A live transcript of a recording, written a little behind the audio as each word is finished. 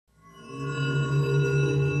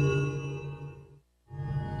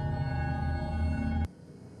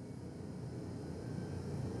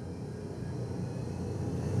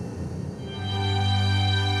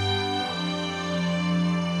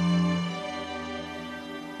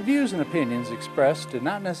The views and opinions expressed do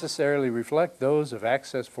not necessarily reflect those of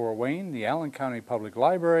Access Fort Wayne, the Allen County Public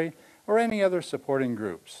Library, or any other supporting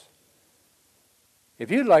groups. If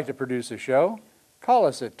you'd like to produce a show, call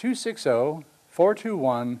us at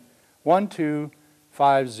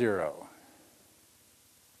 260-421-1250.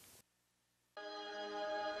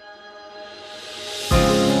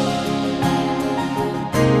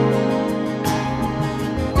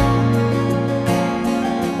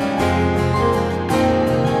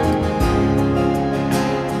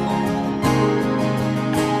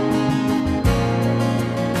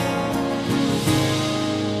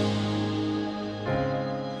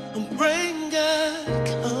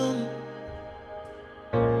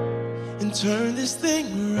 Turn this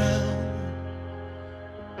thing around.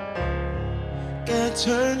 Gotta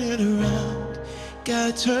turn it around.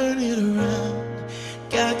 Gotta turn it around.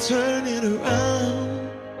 Gotta turn it around.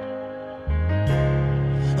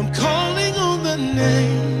 I'm calling on the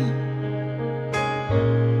name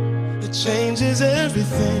that changes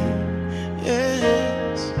everything.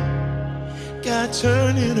 Yes. Gotta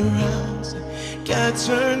turn it around. Gotta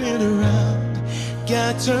turn it around.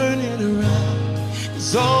 Gotta turn it around.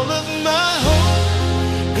 'Cause all of my hope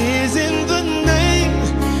is in the name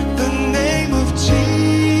of Jesus.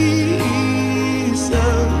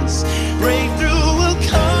 Breakthrough will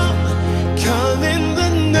come in the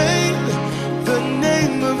name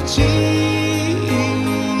of Jesus.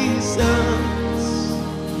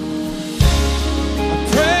 I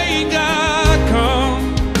pray God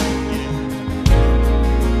come,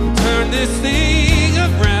 turn this thing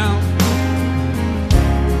around.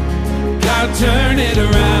 God turn it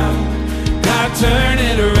around, God turn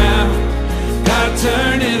it around, God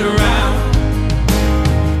turn it around.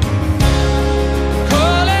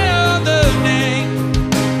 Calling on the name,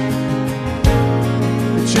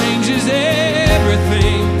 it changes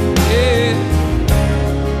everything, yeah.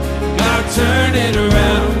 God turn it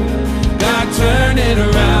around, God turn it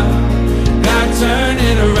around, God turn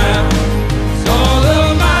it around. All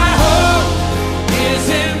of my hope is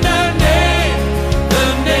in the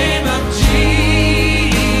name of Jesus.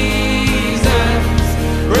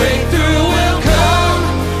 Breakthrough will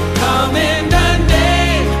come in the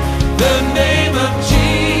name of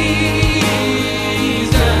Jesus.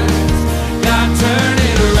 God turn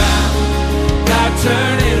it around, God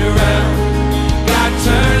turn it around, God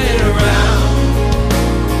turn it around.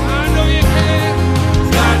 I know you can.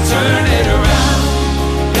 God turn it around,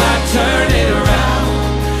 God turn it around,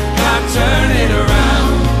 God turn it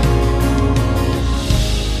around.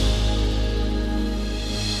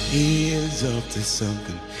 He is up to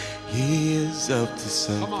something. He is up to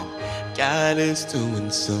something. God is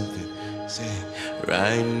doing something. Say it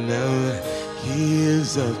right now. He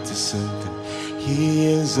is up to something. He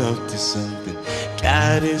is up to something.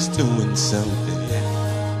 God is doing something. Yeah.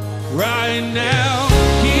 Right now,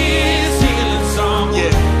 He is healing someone.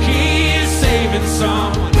 Yeah. He is saving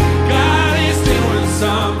someone. God is doing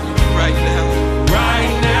something. Right now.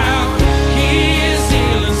 Right now, He is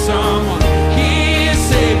healing someone. He is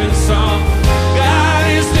saving someone. God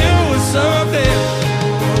is doing something.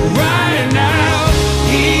 Right now,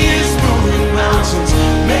 He is moving mountains,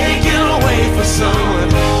 making a way for someone.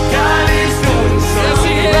 God is doing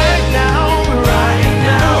something. Right now, right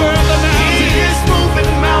now, He is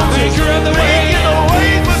moving mountains, making a way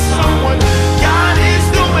for someone. God is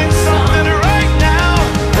doing something right now.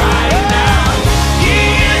 Right now, He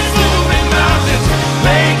is moving mountains,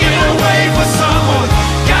 making a way for someone.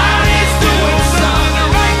 God is doing something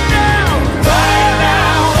right now. Right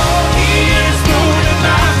now, He is moving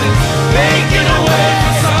mountains, making a way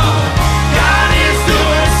for someone. God is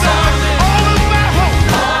doing something. All of my hope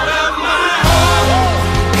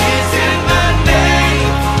is in the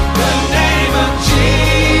name of Jesus.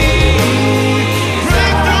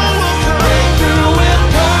 Breakthrough will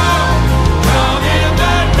come in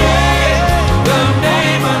the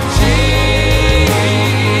name of Jesus.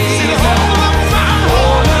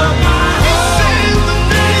 All of my hope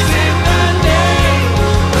is in the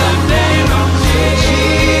name of Jesus.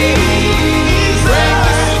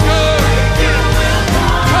 Breakthrough will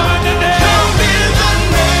come in the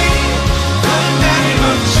name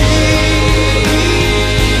of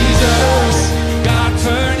Jesus. God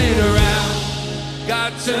turn it around,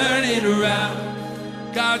 God turn it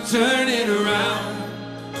around, God turn it around.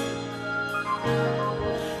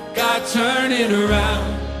 God turn it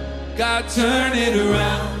around, God turn it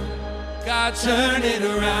around, God turn it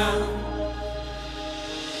around.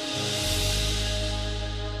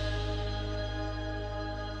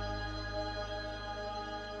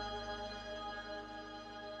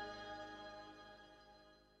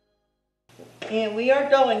 And we are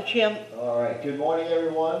going, Jim. All right, good morning,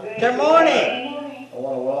 everyone. Good morning. I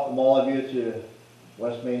want to welcome all of you to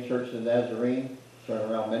West Main Church of the Nazarene,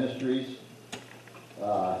 Turnaround Ministries.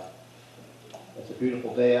 It's a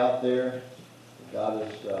beautiful day out there. God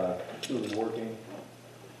is truly working.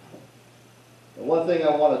 And one thing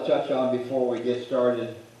I want to touch on before we get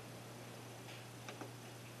started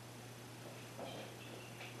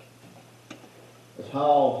is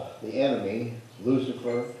how the enemy,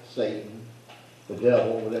 Lucifer, Satan, the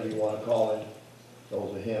devil, whatever you want to call him,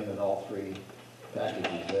 those are him in all three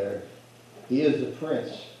packages there. He is the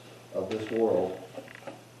prince of this world.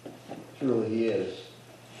 Truly he is.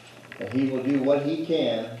 And he will do what he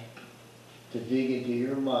can to dig into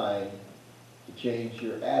your mind to change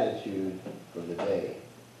your attitude for the day.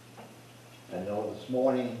 I know this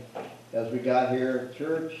morning as we got here at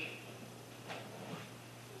church,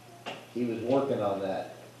 he was working on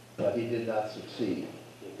that, but he did not succeed.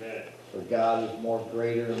 Amen. For God is more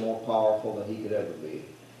greater and more powerful than he could ever be.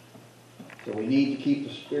 So we need to keep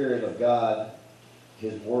the Spirit of God,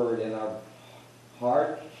 his Word, in our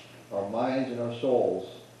heart, our minds, and our souls.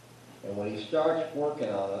 And when he starts working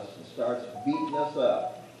on us and starts beating us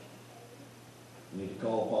up, we need to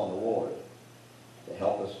call upon the Lord to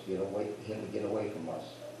help us get away from us.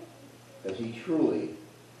 Because he truly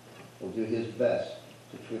will do his best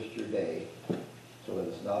to twist your day so that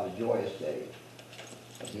it's not a joyous day.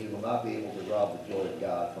 And he will not be able to rob the joy of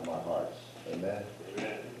God from our hearts. Amen?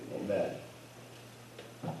 Amen. Amen.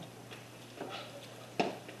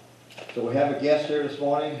 So we have a guest here this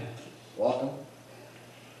morning. Welcome.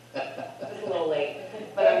 It's a little late,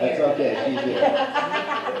 but I'm That's here. okay, she's here.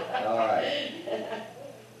 All right.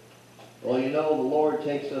 Well, you know, the Lord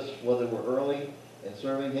takes us, whether we're early in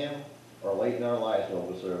serving him or late in our lives when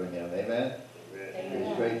we're serving him. Amen?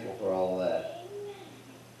 He's grateful for all of that.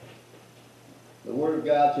 The Word of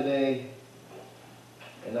God today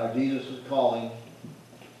in our Jesus is Calling,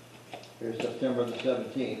 here September the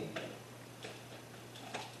 17th.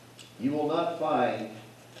 You will not find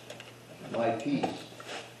my peace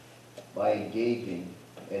by engaging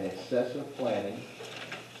in excessive planning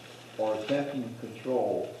or attempting to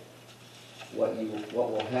control what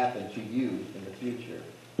will happen to you in the future.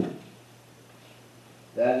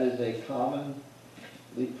 That is a commonly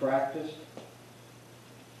practiced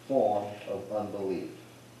form of unbelief.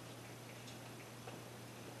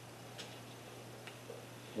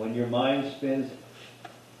 When your mind spins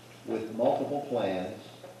with multiple plans,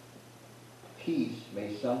 peace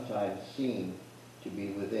may sometimes seem to be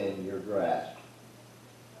within your grasp,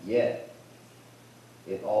 yet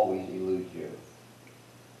it always eludes you.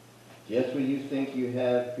 Just when you think you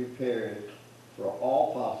have prepared for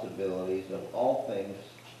all possibilities of all things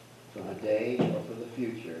for the day or for the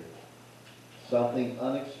future, something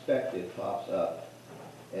unexpected pops up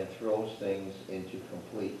and throws things into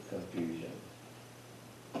complete confusion.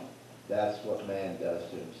 That's what man does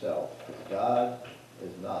to himself, because God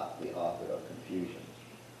is not the author of confusion.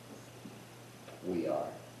 We are.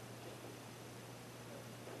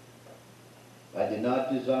 I did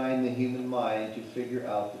not design the human mind to figure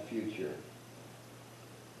out the future.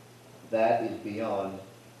 That is beyond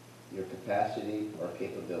your capacity or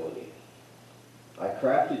capability. I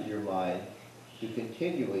crafted your mind to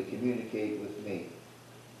continually communicate with me.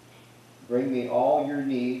 Bring me all your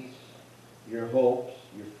needs, your hopes,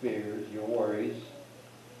 your fears, your worries.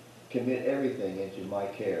 Commit everything into my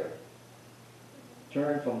care.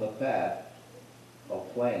 Turn from the path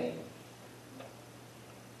of planning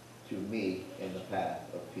to me in the path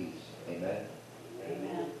of peace. Amen?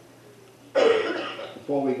 Amen.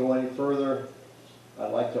 Before we go any further,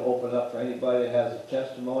 I'd like to open up for anybody that has a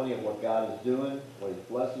testimony of what God is doing, what he's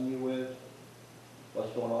blessing you with,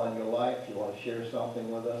 what's going on in your life. If you want to share something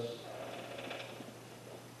with us.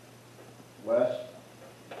 Wes?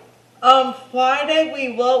 Friday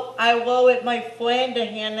I went with my friend to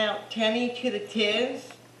hand out tenny to the kids,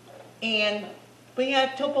 and we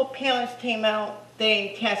had a couple parents came out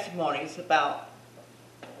giving testimonies about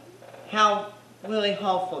how really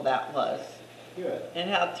helpful that was Good. and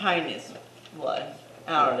how kindness was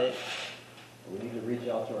out of it. We need to reach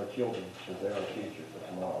out to our children because they're our future for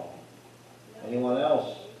tomorrow. Anyone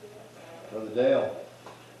else? Brother Dale?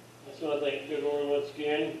 I just want to thank the Lord once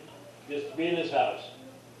again, just to be in His house,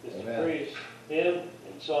 just Amen. to praise Him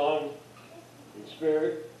in song, in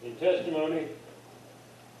spirit, in testimony.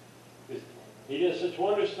 He does such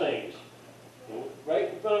wondrous things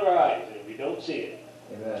right in front of our eyes, and we don't see it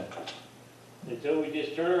Amen. until we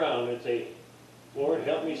just turn around and say, Lord,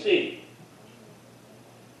 help me see.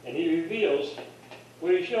 And He reveals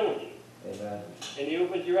what He's showing you. Amen. And He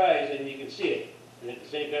opens your eyes and you can see it. And at the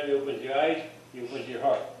same time He opens your eyes, He opens your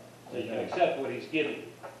heart. So you can accept what he's given you.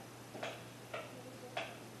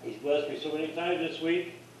 He's blessed me so many times this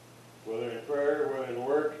week, whether in prayer, whether in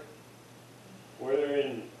work, whether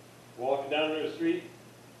in walking down the street.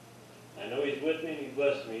 I know he's with me and he's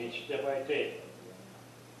blessed me each step I take.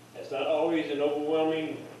 It's not always an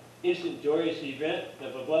overwhelming, instant, joyous event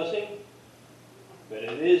of a blessing, but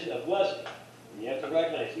it is a blessing. And you have to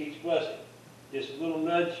recognize each blessing. Just a little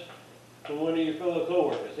nudge from one of your fellow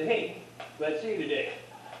co-workers. Say, hey, glad to see you today.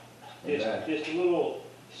 Just a little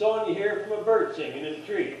song you hear from a bird singing in the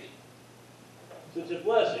trees. So it's a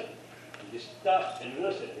blessing. You just stop and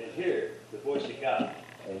listen and hear the voice of God.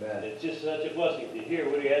 Amen. It's just such a blessing to hear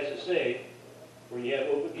what he has to say when you have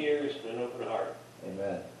open ears and an open heart.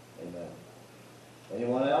 Amen. Amen.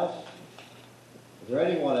 Anyone else? Is there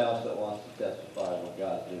anyone else that wants to testify what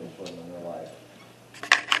God's doing for them in their life?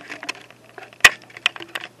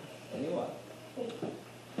 Anyone?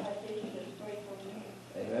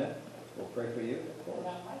 Amen. We'll pray for you, of course.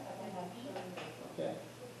 Okay.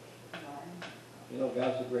 You know,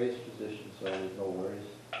 God's the greatest physician, so there's no worries.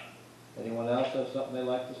 Anyone else have something they'd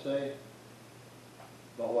like to say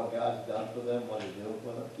about what God's done for them, what He's doing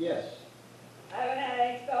for them? Yes. I haven't had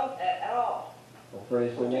any spells at all. Well,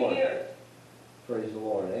 praise the For 2 Lord. years. Praise the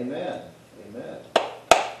Lord. Amen. Amen.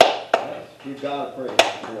 Yes. Give God a praise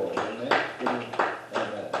the Lord. Amen.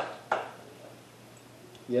 Amen.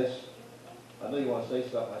 Yes. I know you want to say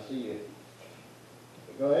something. I see you.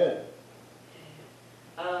 Go ahead.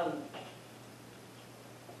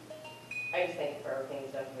 I just thank you for everything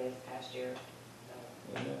you've done for me this past year.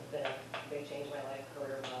 Amen. It's been a big change in my life,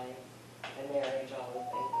 career-wise, and marriage, all those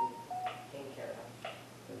things, and taking care of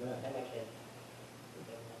Amen. and my kids.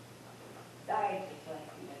 I just like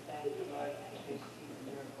to thank the Lord, I just see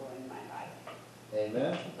the miracle in my life.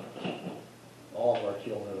 Amen. All of our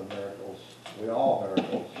children are miracles. We all are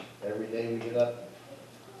miracles. Every day we get up,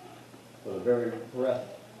 for the very breath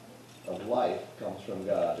of life comes from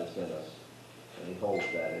God that's in us. And He holds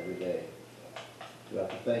that every day. We have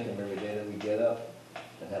to thank Him every day that we get up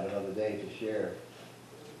and have another day to share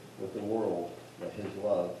with the world that His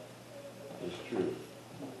love is true.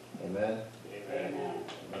 Amen? Amen.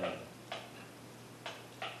 Amen.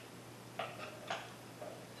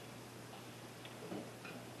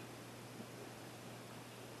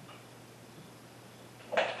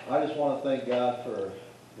 I just want to thank God for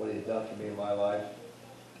what He's done for me in my life.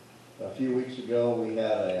 A few weeks ago, we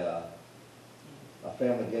had a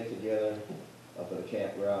family get-together up at the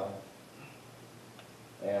campground.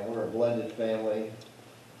 And we're a blended family.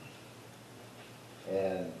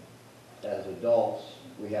 And as adults,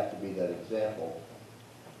 we have to be that example.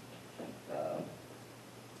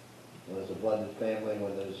 When there's a blended family,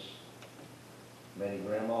 when there's many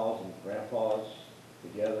grandmas and grandpas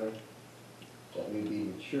together, that we be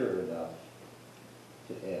mature enough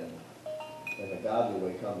to end in a godly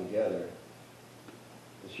way come together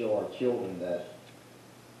to show our children that,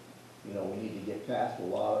 you know, we need to get past a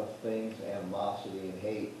lot of things, animosity and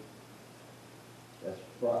hate that's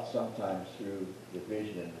brought sometimes through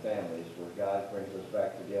division in families, where God brings us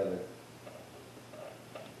back together.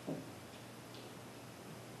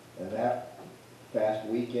 And that past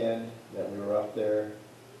weekend that we were up there,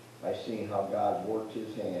 I seen how God worked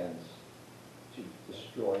His hands to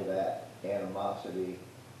destroy that animosity,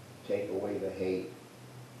 take away the hate,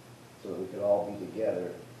 so that we could all be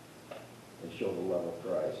together and show the love of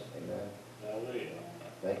Christ. Amen. Hallelujah.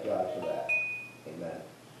 Thank God for that. Amen.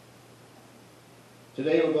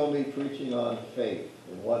 Today we're going to be preaching on faith.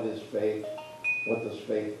 And what is faith? What does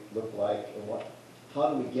faith look like? And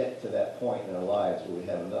how do we get to that point in our lives where we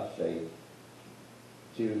have enough faith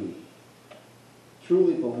to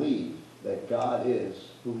truly believe that God is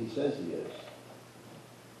who He says He is?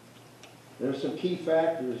 There are some key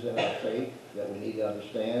factors in our faith that we need to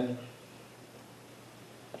understand.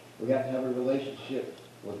 We have to have a relationship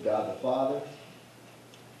with God the Father,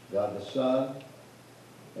 God the Son,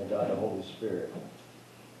 and God the Holy Spirit.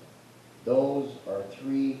 Those are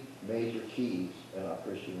three major keys in our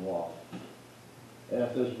Christian walk. And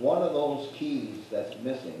if there's one of those keys that's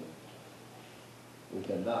missing, we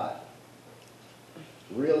cannot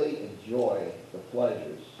really enjoy the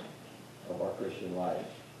pleasures of our Christian life.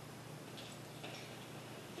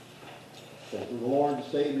 Because the Lord and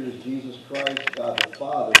Savior is Jesus Christ, God the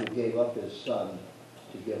Father, who gave up His Son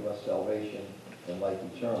to give us salvation and life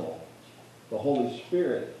eternal. The Holy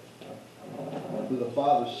Spirit, who the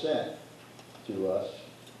Father sent to us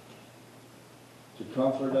to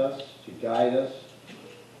comfort us, to guide us,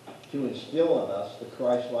 to instill in us the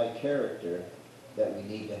Christ-like character that we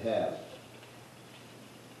need to have.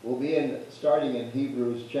 We'll be starting in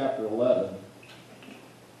Hebrews chapter 11.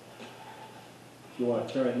 If you want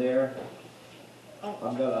to turn there, Oh.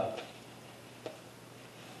 I'm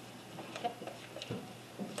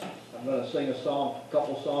gonna sing a song, a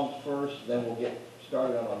couple songs first, then we'll get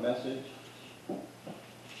started on our message.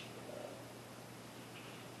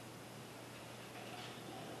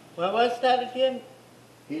 What was that again?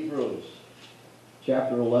 Hebrews,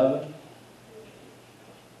 chapter 11.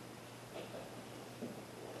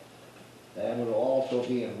 And it'll also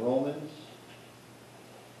be in Romans.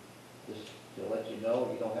 Just to let you know,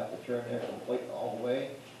 you don't have to turn there completely all the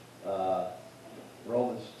way.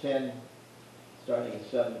 Romans 10, starting at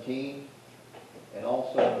 17. And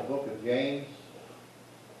also in the book of James,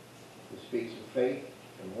 it speaks of faith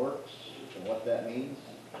and works and what that means.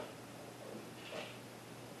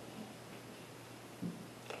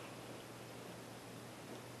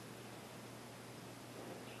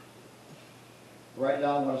 Right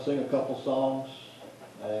now I'm going to sing a couple songs,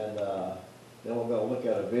 and then we're going to look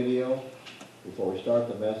at a video before we start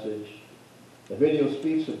the message. The video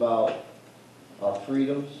speaks about our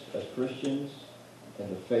freedoms as Christians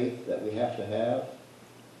and the faith that we have to have,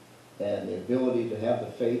 and the ability to have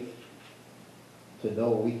the faith to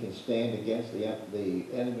know we can stand against the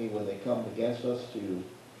enemy when they come against us to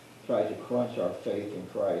try to crunch our faith in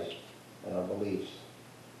Christ and our beliefs.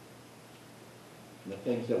 And the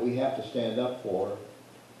things that we have to stand up for,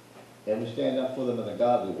 and we stand up for them in a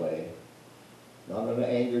godly way. Not in an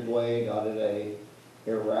angered way, not in an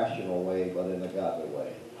irrational way, but in a godly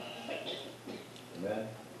way. Amen?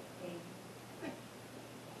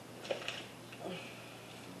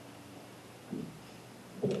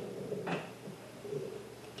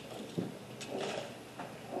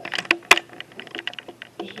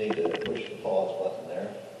 Just need to push the pause button there.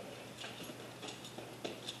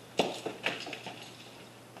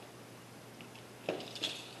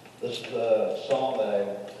 This is a song that I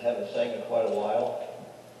haven't sang in quite a while,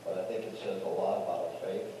 but I think it says a lot about our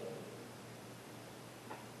faith.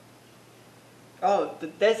 Oh,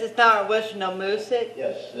 this is not original music?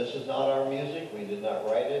 Yes, this is not our music. We did not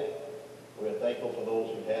write it. We're thankful for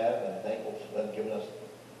those who have, and thankful for them giving us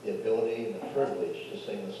the ability and the privilege to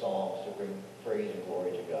sing the songs to bring praise and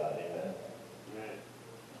glory to God. Amen. Amen.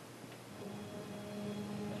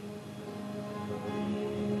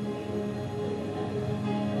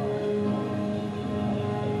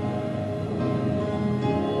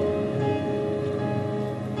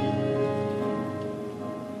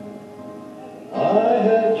 I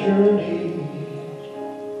have journeyed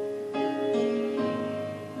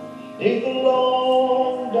neath the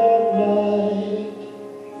long dark night,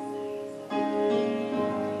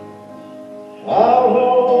 out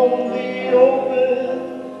on the open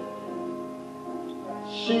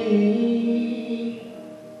sea.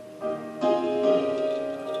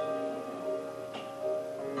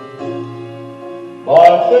 By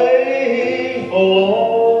faith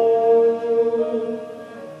alone,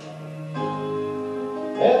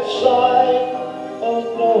 at sight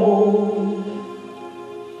unknown,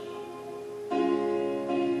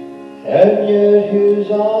 and yet his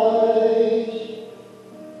eyes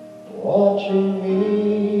watching me.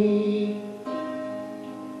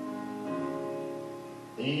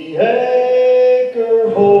 The anchor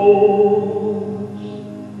holds,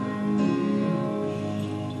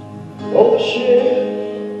 though the ship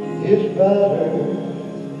is battered.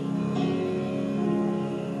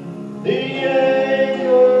 The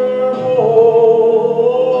anchor holds,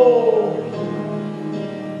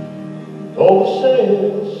 though the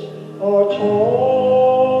sails are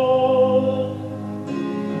torn.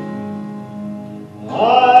 I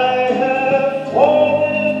have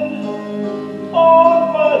fallen on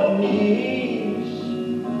my knees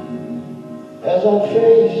as I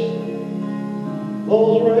face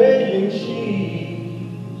those raging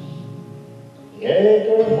seas. The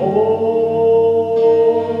anchor holds,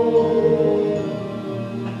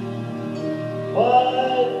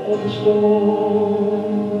 quiet of the storm.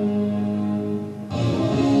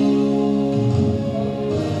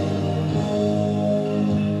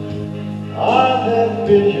 I've had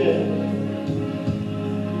vision,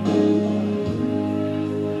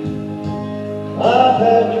 I've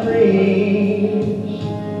had dreams,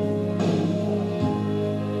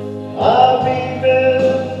 I've even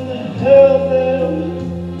held them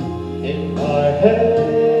in my hand.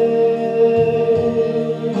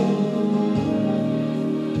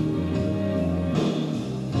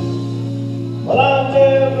 But I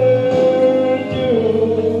never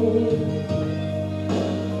knew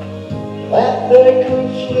that they could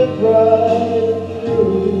slip right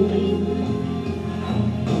through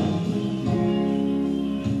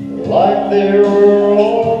like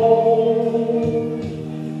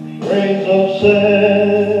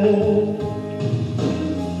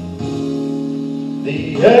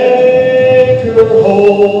anchor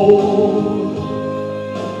holds.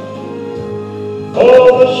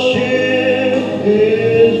 Oh, the ship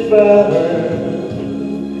is battered,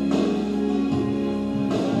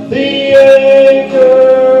 the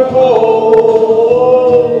anchor holds.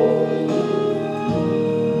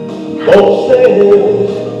 Both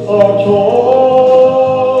sails are torn.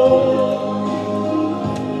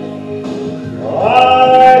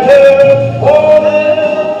 I have fallen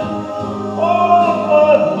on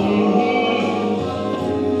my knees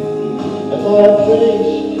as I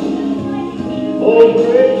faced those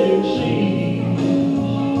raging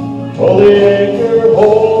seas. For the anchor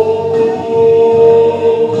holds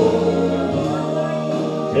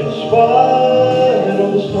in spite of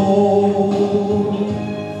the storm.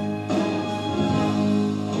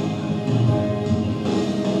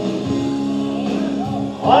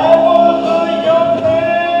 I was a young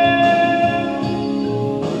man,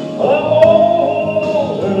 I'm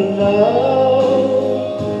older now,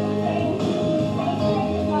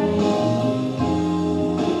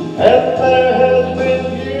 and there has been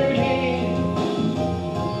beauty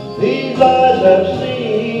these eyes have seen.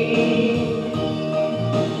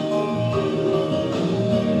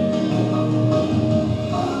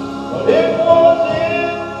 But it was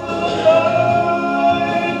in the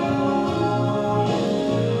night,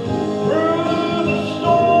 through the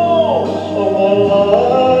storms of my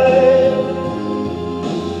life.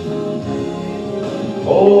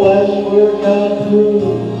 Oh, that's where God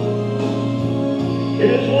proved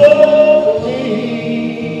His love for me.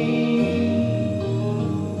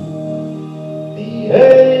 The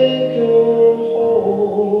anchor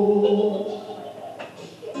holds.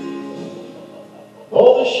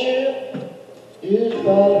 Though the ship is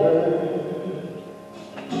battered,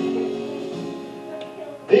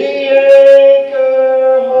 the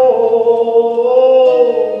anchor holds.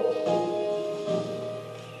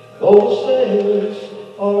 Though the sails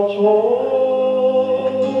are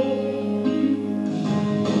torn,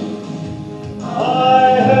 I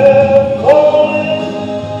have fallen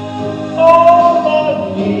on my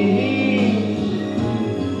knees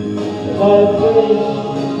as I face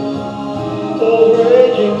those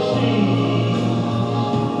raging seas.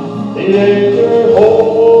 The anchor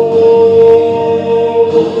holds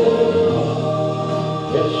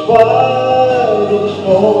in spite of the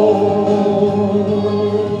storm.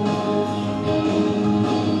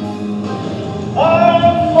 I'm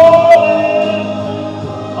falling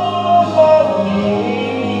on my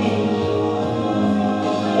knees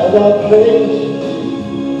as I face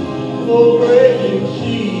those raging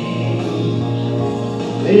seas.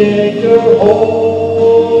 The anchor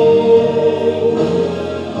holds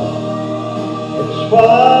in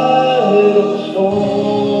spite of the storm.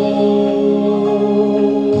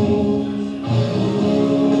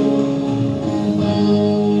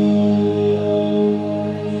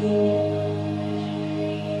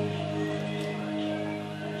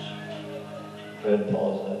 Fred,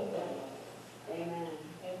 pause that. Amen.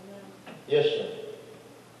 Yes, sir.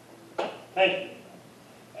 Thank you.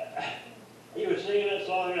 He was singing that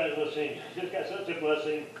song I was listening. Just got such a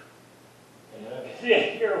blessing. Amen. The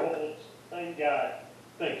anchor holds. Thank God.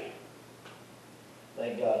 Thank you.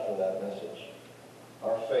 Thank God for that message.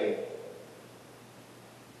 Our faith.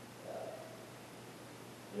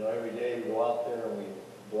 You know, every day we go out there and we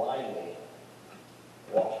blindly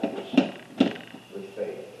walk through this with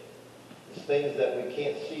faith. It's things that we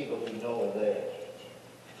can't see, but we know are there.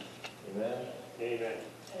 Amen? Amen.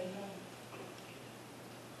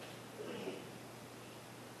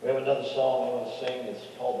 We have another song we want to sing. It's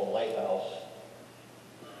called The Lighthouse.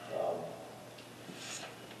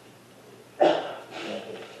 You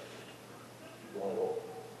want to go?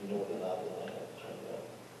 You know what the knob is on that? Turn it up.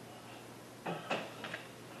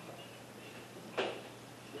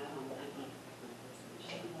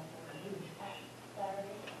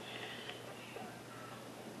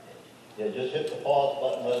 Yeah, just hit the pause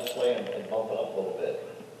button, let it play, and bump it up a little bit.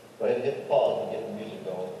 Go ahead and hit the pause and get the music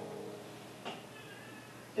going.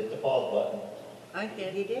 Hit the pause button. I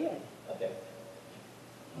did, he did. Okay.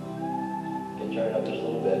 Okay, turn it up just a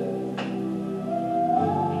little bit.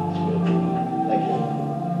 That's good. Thank you.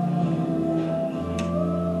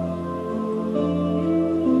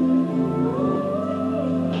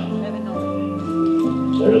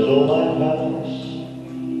 There's a lighthouse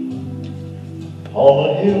on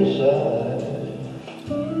a hillside,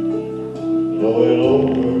 know it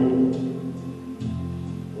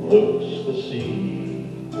overlooks the sea.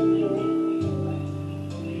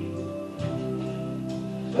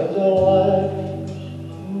 There's a light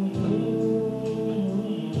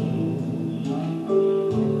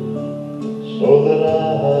so that I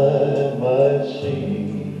might see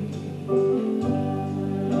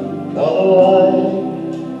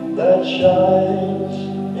shines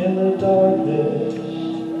in the darkness,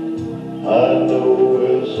 I know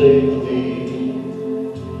will safely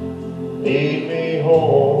lead me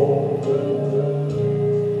home.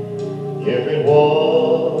 If it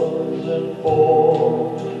wasn't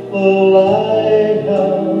for the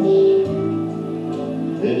lighthouse,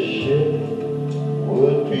 this ship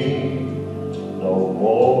would be no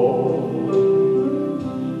more.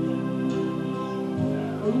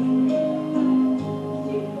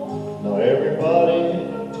 Now everybody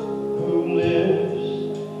who lives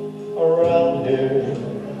around here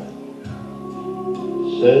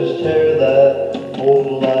says tear that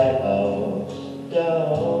old lighthouse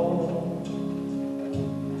down.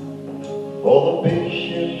 For the big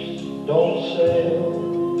ships don't sail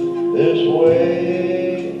this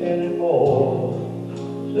way anymore.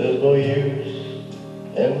 There's no use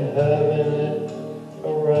in having it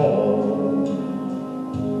around.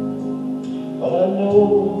 But I know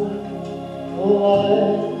the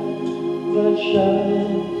light that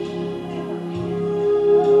shines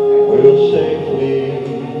will safely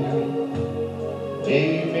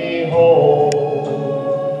lead me home.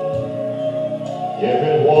 If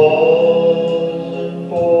it wasn't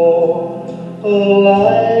for a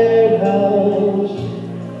lighthouse,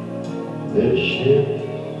 this ship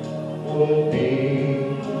would be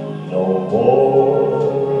no more.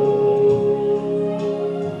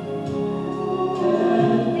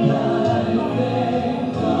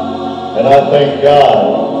 And I thank God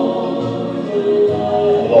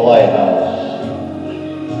for the lighthouse.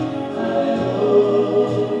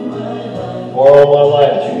 For all my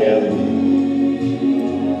life together.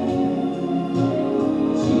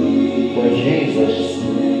 For Jesus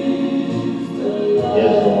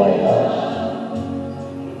is the lighthouse.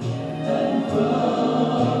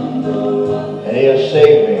 And He has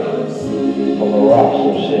saved me from the rocks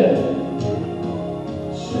of sin.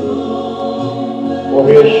 For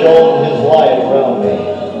He has shown His light around me.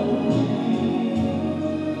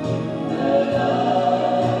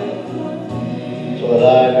 So that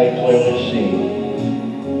I may clearly see.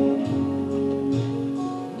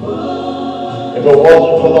 If it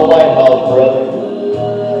wasn't for the lighthouse, brother,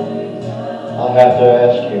 I have to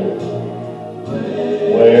ask you,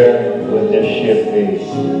 where would this ship be?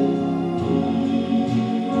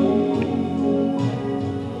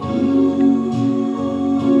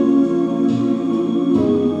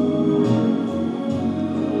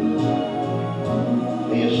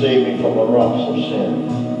 Save me from the rocks of sin,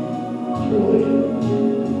 truly.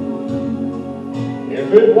 If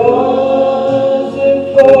it wasn't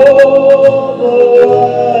for the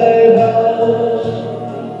lighthouse,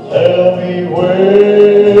 tell me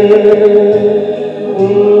where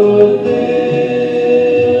would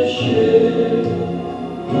this ship be?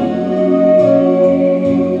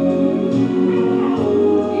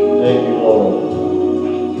 Thank you, Lord,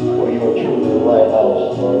 for you are truly the lighthouse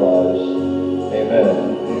of our lives. Amen.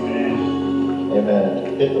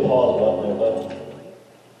 Amen. Hit the pause button there, bud.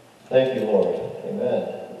 Thank you, Lord. Amen.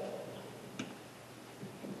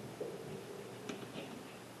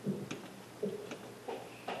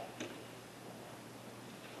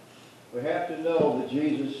 We have to know that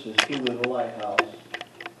Jesus is truly the lighthouse,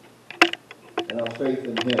 and our faith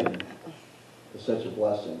in Him is such a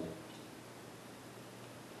blessing.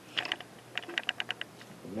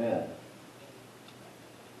 Amen.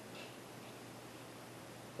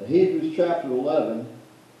 In Hebrews chapter 11,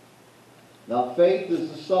 now faith is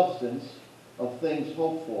the substance of things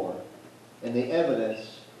hoped for, and the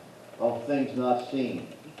evidence of things not seen.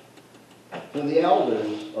 For the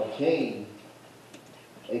elders obtained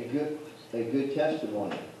a good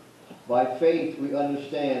testimony. By faith we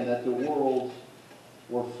understand that the worlds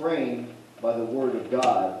were framed by the word of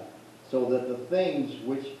God, so that the things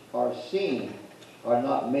which are seen are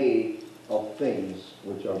not made of things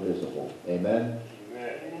which are visible. Amen?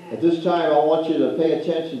 At this time, I want you to pay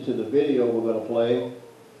attention to the video we're going to play. And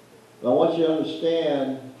I want you to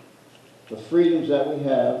understand the freedoms that we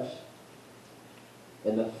have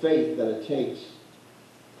and the faith that it takes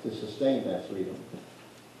to sustain that freedom.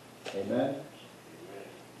 Amen?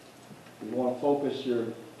 You want to focus your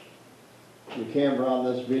camera on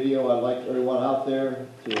this video. I'd like everyone out there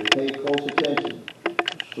to pay close attention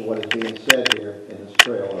to what is being said here in this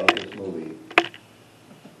trailer of this movie.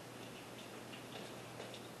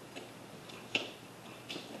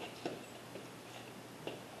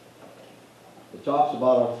 It talks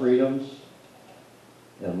about our freedoms,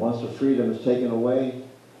 and once the freedom is taken away,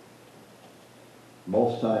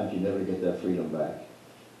 most times you never get that freedom back.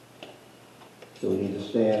 So we need to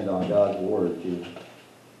stand on God's word to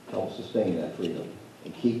help sustain that freedom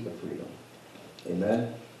and keep the freedom.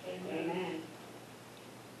 Amen? Amen.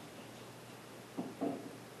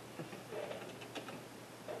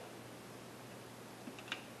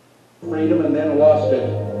 freedom and then lost it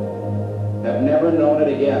have never known it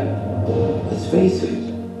again. Let's face it,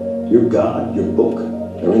 your God, your book,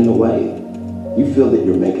 they're in the way. You feel that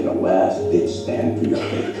you're making a last-ditch stand for your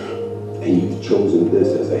faith, and you've chosen this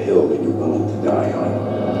as a hill that you're willing to die on.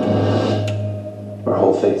 Our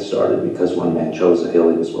whole faith started because one man chose a hill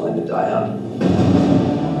he was willing to die on.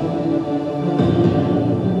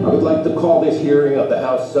 I would like to call this hearing of the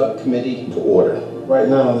House Subcommittee to order. Right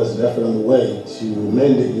now, there's an effort underway to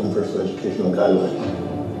amend the Universal Educational Guidelines.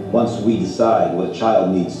 Once we decide what a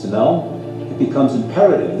child needs to know, it becomes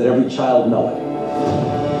imperative that every child know it.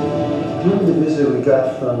 Remember the visit we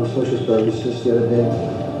got from social services the other day?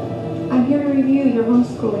 I'm here to review your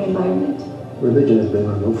homeschooling environment. Religion has been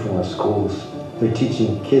removed from our schools. They're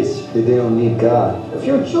teaching kids that they don't need God. If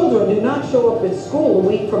your children do not show up at school a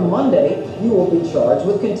week from Monday, you will be charged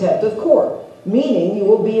with contempt of court, meaning you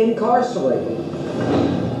will be incarcerated.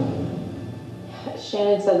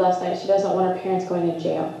 Shannon said last night she doesn't want her parents going to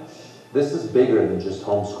jail. This is bigger than just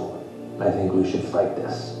homeschooling. I think we should fight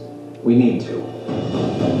this. We need to. I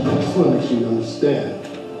just want to make sure you understand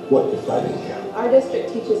what you're fighting here. Our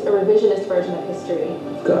district teaches a revisionist version of history.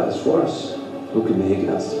 If God is for us, who can be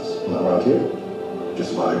against us? Not around here.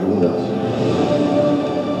 Just about everyone else.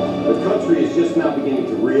 The country is just now beginning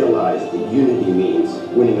to realize that unity means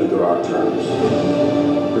winning under our terms.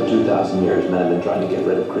 For 2,000 years, men have been trying to get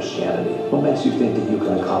rid of Christianity. What makes you think that you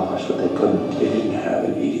can accomplish what they couldn't? They didn't have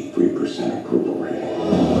an 83% approval rating.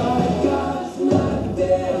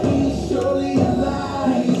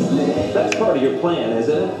 That's part of your plan,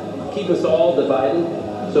 isn't it? Keep us all divided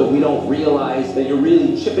so we don't realize that you're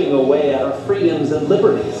really chipping away at our freedoms and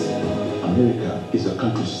liberties. America is a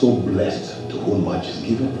country so blessed to whom much is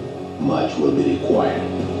given, much will be required.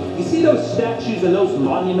 You see those statues and those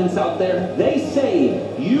monuments out there? They say,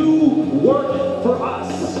 you work for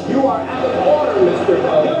us. You are out of order, Mr.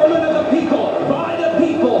 Government of the people, by the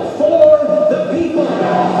people, for the people.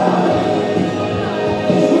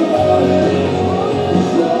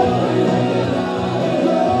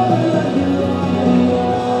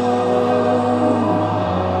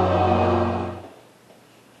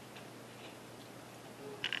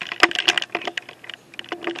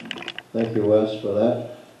 Thank you, Wes, for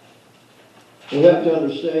that. We have to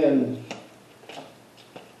understand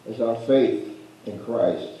is our faith in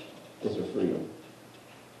Christ is a freedom.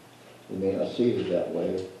 We may not see it that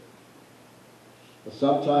way, but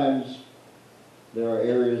sometimes there are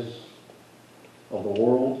areas of the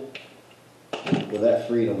world where that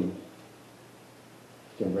freedom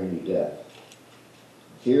can bring you death.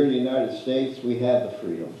 Here in the United States, we have the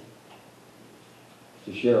freedom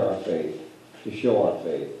to share our faith, to show our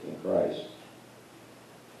faith in Christ.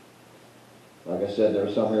 Like I said, there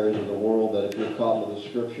are some areas of the world that if you're caught with the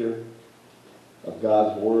scripture of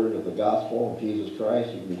God's word, of the gospel of Jesus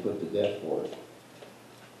Christ, you can be put to death for it.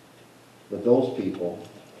 But those people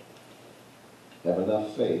have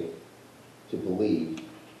enough faith to believe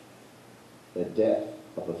that death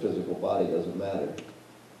of a physical body doesn't matter,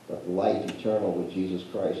 but life eternal with Jesus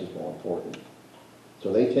Christ is more important.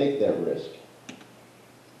 So they take that risk.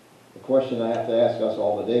 The question I have to ask us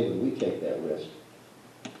all today, would we take that risk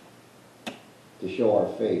to show our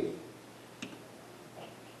faith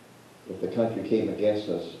if the country came against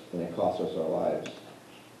us and it cost us our lives?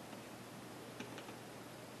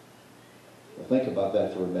 Well, think about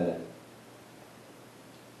that for a minute.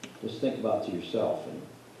 Just think about it to yourself and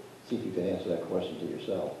see if you can answer that question to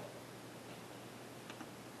yourself.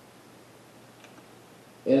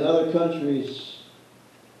 In other countries,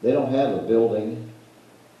 they don't have a building.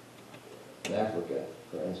 In Africa,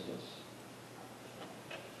 for instance.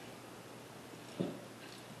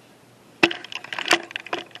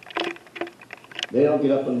 They don't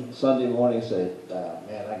get up on Sunday morning and say,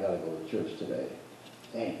 man, I got to go to church today.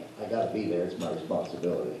 Dang it, I got to be there. It's my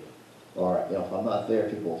responsibility. All right, if I'm not there,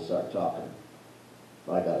 people will start talking.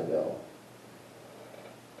 I got to go.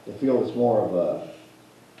 They feel it's more of a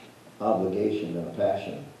obligation than a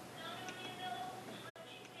passion.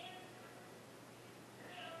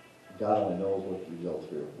 God only knows what you go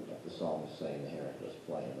through, like the song is saying here, that's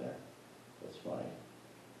playing there. That's fine.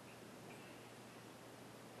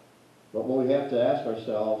 But what we have to ask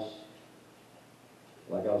ourselves,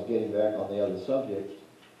 like I was getting back on the other subject,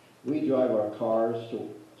 we drive our cars to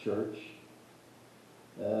church.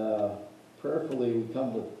 Prayerfully, we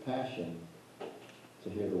come with passion to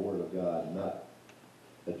hear the Word of God, not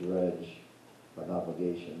a drudge or an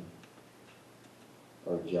obligation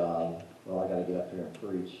or a job. Well, I got to get up here and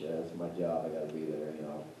preach. It's my job. I got to be there, you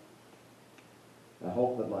know. I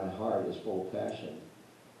hope that my heart is full of passion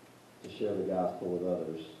to share the gospel with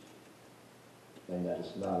others, and that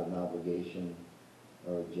it's not an obligation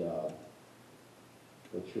or a job,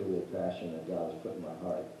 but truly a passion that God has put in my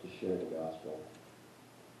heart to share the gospel.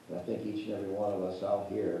 And I think each and every one of us out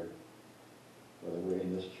here, whether we're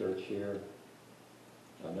in this church here,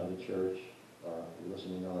 another church, or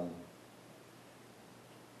listening on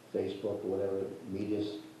Facebook or whatever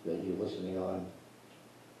medias that you're listening on,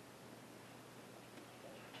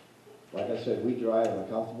 like I said, we drive in a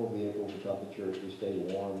comfortable vehicle. We come to church. We stay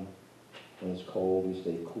warm when it's cold. We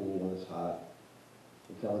stay cool when it's hot.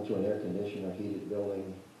 We come into an air-conditioned or heated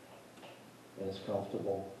building, and it's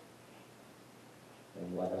comfortable.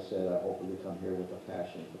 And like I said, I hope we come here with a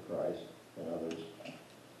passion for Christ and others.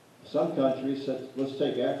 Some countries, let's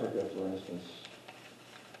take Africa for instance.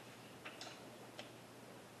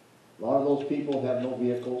 A lot of those people have no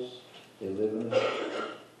vehicles. They live in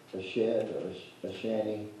a shed or a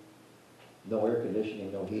shanty. No air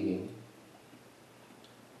conditioning, no heating.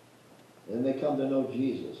 And then they come to know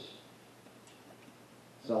Jesus.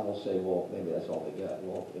 Some will say, well, maybe that's all they got.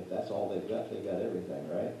 Well, if that's all they've got everything,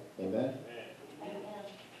 right? Amen?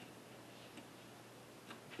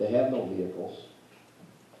 They have no vehicles.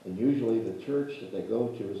 And usually the church that they go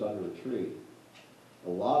to is under a tree. A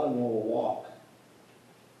lot of them will walk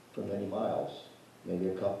for many miles. Maybe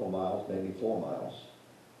a couple miles, maybe 4 miles.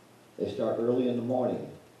 They start early in the morning.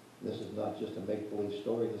 This is not just a make-believe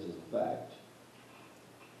story, this is a fact.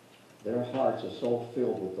 Their hearts are so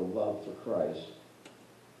filled with the love for Christ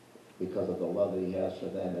because of the love that he has for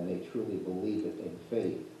them, and they truly believe it in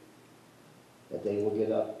faith, that they will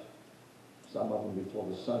get up, some of them before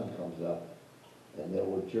the sun comes up, and they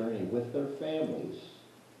will journey with their families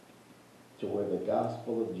to where the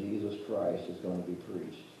gospel of Jesus Christ is going to be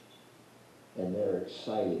preached. And they're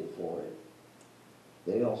excited for it.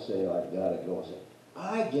 They don't say, I've got to go. Say,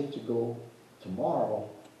 I get to go tomorrow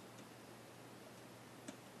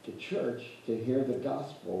to church to hear the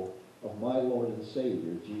gospel of my Lord and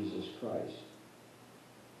Savior, Jesus Christ,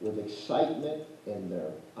 with excitement in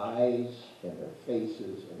their eyes, in their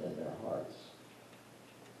faces, and in their hearts.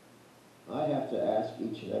 I have to ask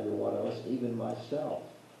each and every one of us, even myself,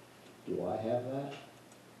 do I have that?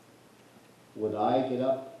 Would I get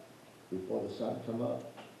up before the sun come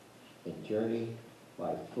up and journey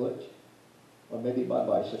by foot, or maybe by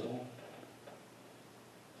bicycle,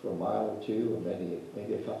 for a mile or two, or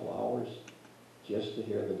maybe a couple hours, just to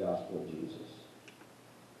hear the gospel of Jesus?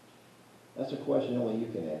 That's a question only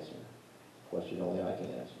you can answer. A question only I can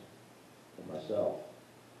answer for myself.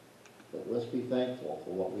 But let's be thankful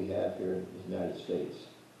for what we have here in the United States.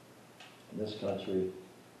 In this country,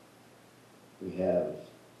 we have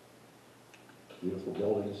beautiful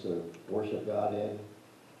buildings to worship God in.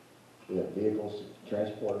 We have vehicles to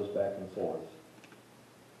transport us back and forth.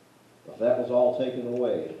 If that was all taken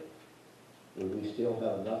away, would we still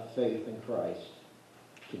have enough faith in Christ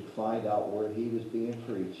to find out where he was being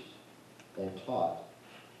preached and taught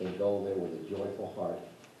and go there with a joyful heart?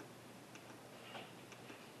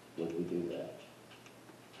 Would we do that?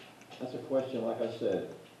 That's a question, like I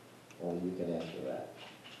said, only you can answer that.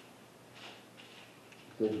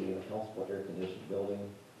 You could be in a comfortable air-conditioned building,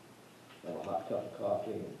 have a hot cup of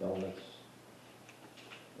coffee and donuts,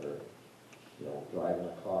 or, drive in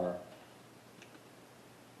a car.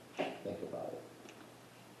 Think about it.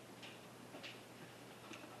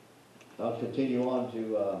 I'll continue on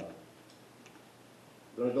to, I'm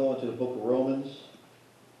going to go into the book of Romans.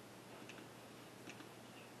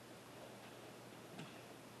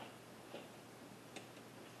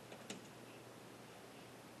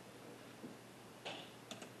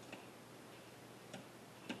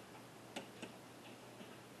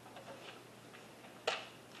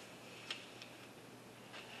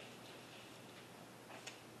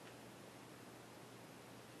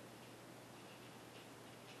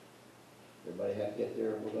 Everybody have to get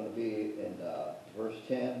there. We're going to be in verse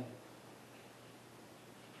 10.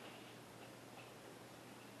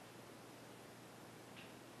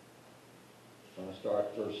 I'm going to start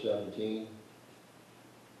at verse 17.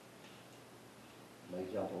 May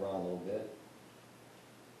jump around a little bit.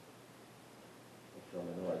 Make sure I'm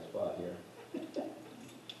in the right spot here.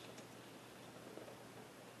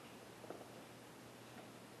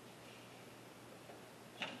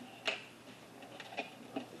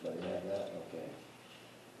 Everybody have that? Okay.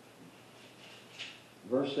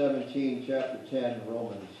 Verse 17, chapter 10,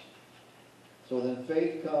 Romans. So then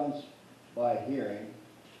faith comes by hearing,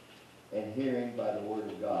 and hearing by the word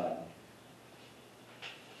of God.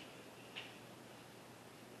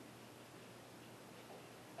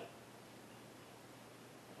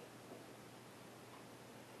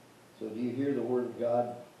 So do you hear the word of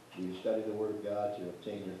God? Do you study the word of God to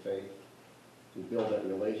obtain your faith, to build that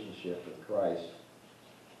relationship with Christ?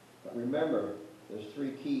 But remember, There's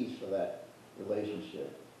three keys for that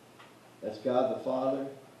relationship. That's God the Father,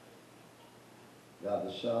 God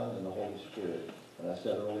the Son, and the Holy Spirit. And I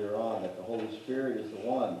said earlier on that the Holy Spirit is the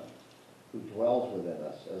one who dwells within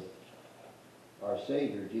us as our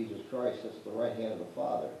Savior, Jesus Christ, sits at the right hand of the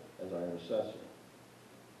Father as our intercessor.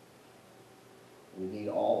 We need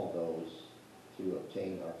all of those to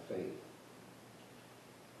obtain our faith.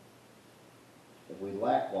 If we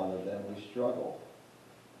lack one of them, we struggle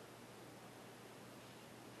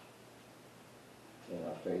in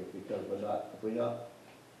our faith because if we're not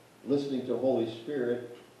listening to Holy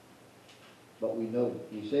Spirit, but we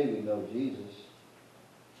say we know Jesus,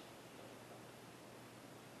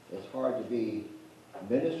 it's hard to be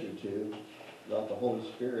ministered to without the Holy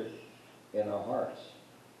Spirit in our hearts.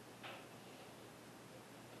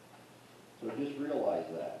 So just realize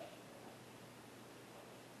that.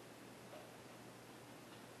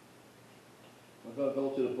 We're going to go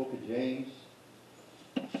to the book of James.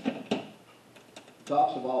 It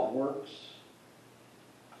talks about works.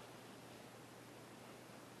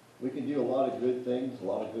 We can do a lot of good things, a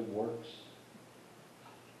lot of good works,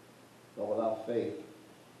 but without faith,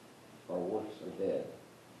 our works are dead,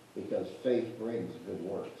 because faith brings good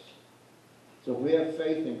works. So if we have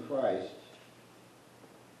faith in Christ,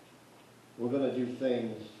 we're going to do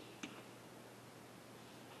things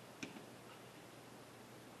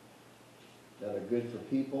that are good for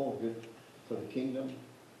people, good for the kingdom,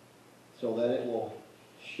 so that it will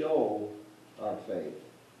show our faith.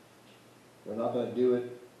 We're not going to do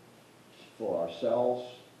it for ourselves,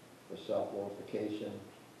 for self-glorification,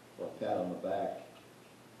 for a pat on the back.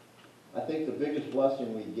 I think the biggest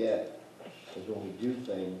blessing we get is when we do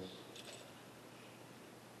things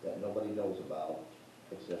that nobody knows about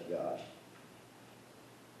except God.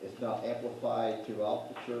 It's not amplified throughout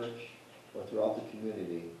the church or throughout the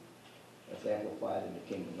community. It's amplified in the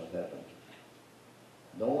kingdom of heaven.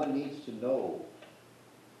 No one needs to know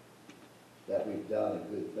that we've done a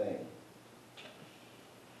good thing.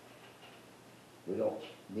 We don't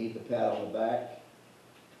need the pat on the back.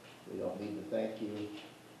 We don't need the thank you.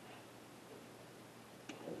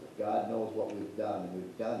 God knows what we've done, and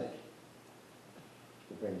we've done it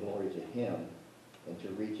to bring glory to Him and to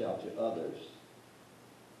reach out to others.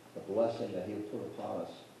 The blessing that He will put upon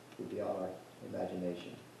us will be on our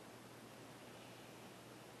imagination.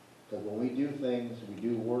 Because when we do things, we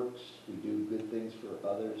do works, we do good things for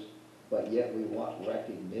others, but yet we want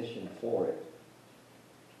recognition for it.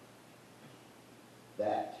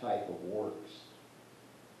 That type of works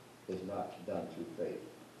is not done through faith.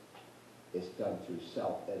 It's done through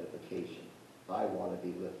self-edification. I want to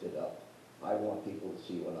be lifted up. I want people to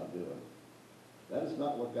see what I'm doing. That is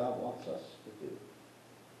not what God wants us to do.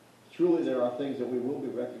 Truly, there are things that we will be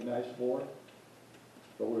recognized for,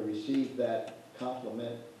 but we receive that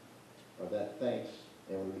compliment or that thanks,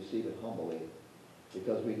 and we receive it humbly,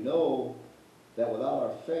 because we know that without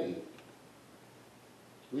our faith,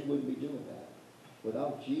 we wouldn't be doing that.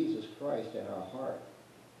 Without Jesus Christ in our heart,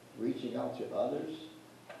 reaching out to others,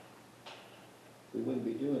 we wouldn't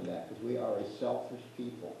be doing that, because we are a selfish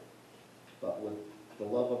people. But with the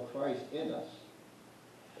love of Christ in us,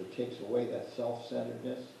 it takes away that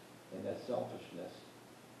self-centeredness and that selfishness,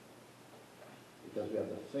 because we have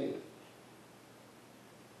the faith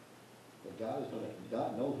that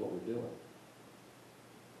God knows what we're doing.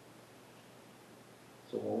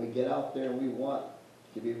 So when we get out there and we want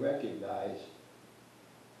to be recognized,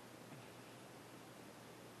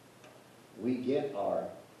 we get our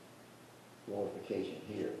glorification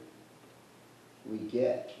here. We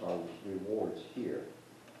get our rewards here.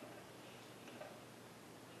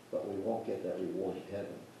 But we won't get that reward in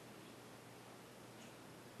heaven,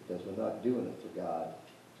 because we're not doing it for God,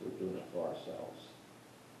 we're doing it for ourselves.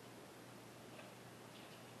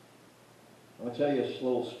 I'm going to tell you a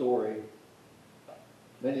little story.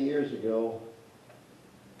 Many years ago,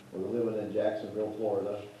 we were living in Jacksonville,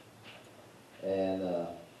 Florida, and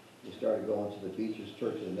we started going to the Beaches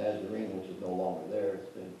Church of the Nazarene, which is no longer there.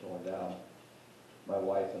 It's been torn down. My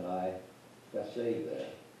wife and I got saved there.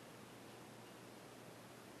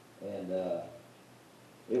 And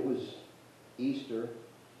it was Easter,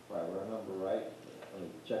 if I remember right. Let me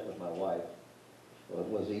check with my wife. Well, it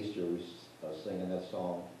was Easter. We were singing that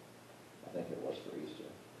song. I think it was for Easter.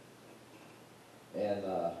 And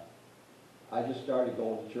I just started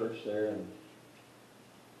going to church there, and,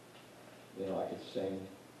 you know, I could sing.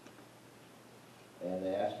 And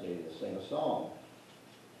they asked me to sing a song.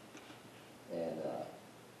 And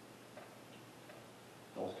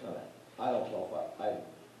I was kind of, I don't know if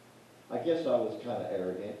I guess I was kind of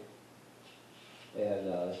arrogant. And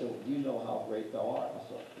they said, well, do you know how great thou art? I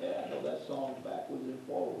said, yeah, I know that song backwards and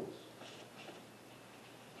forwards.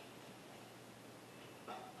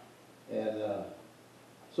 And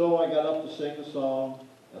so I got up to sing the song,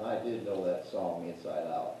 and I did know that song inside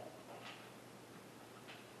out.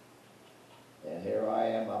 And here I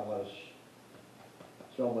am, I'm going to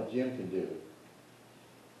show them what Jim can do.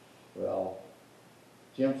 Well,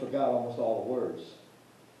 Jim forgot almost all the words.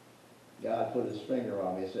 God put his finger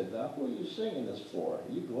on me and said, now who are you singing this for?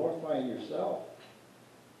 Are you glorifying yourself?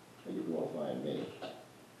 Or are you glorifying me?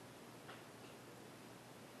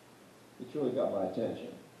 It truly got my attention.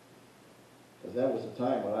 Because that was a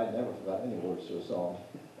time when I never forgot any words to a song.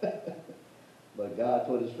 But God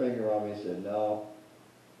put his finger on me and said, no,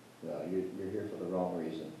 you're here for the wrong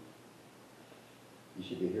reason. You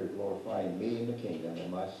should be here glorifying me in the kingdom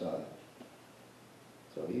and my son.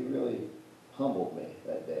 So he really humbled me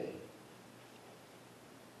that day.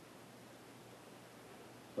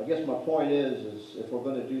 I guess my point is if we're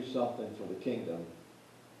going to do something for the kingdom,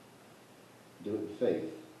 do it in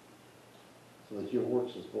faith, so that your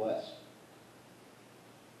works is blessed.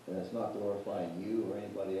 And it's not glorifying you or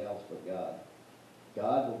anybody else but God.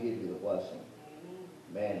 God will give you the blessing.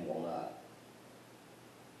 Man will not.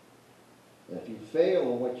 And if you fail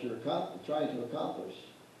in what you're trying to accomplish,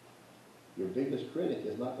 your biggest critic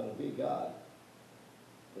is not going to be God.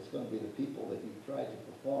 It's going to be the people that you try to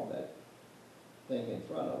perform that thing in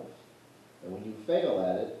front of. And when you fail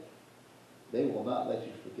at it, they will not let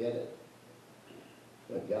you forget it.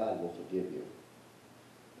 But God will forgive you.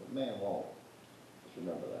 But man won't. Just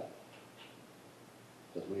remember that.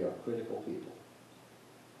 Because we are critical people.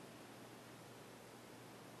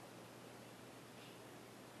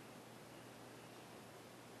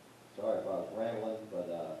 Sorry if I was rambling,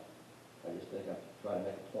 but I just think I'm trying to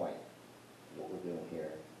make a point of what we're doing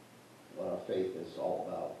here, what our faith is all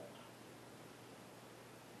about.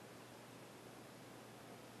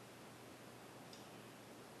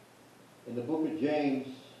 In the book of James,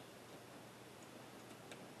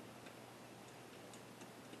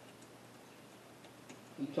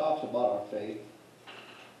 he talks about our faith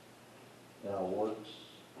and our works,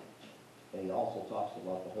 and he also talks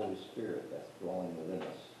about the Holy Spirit that's dwelling within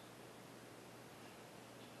us.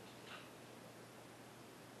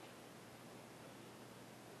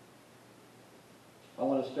 I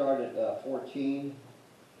want to start at 14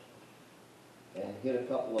 and hit a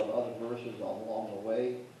couple of other verses along the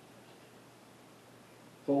way.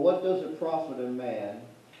 For what does it profit a man,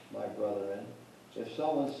 my brethren, if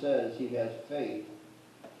someone says he has faith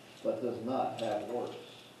but does not have works?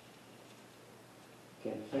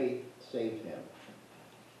 Can faith save him?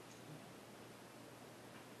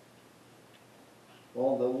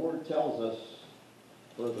 Well, the Word tells us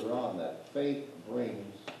further on that faith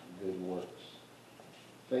brings good works.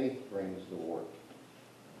 Faith brings the work.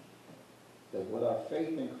 Because with our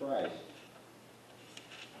faith in Christ,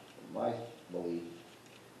 in my belief,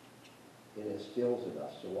 it instills in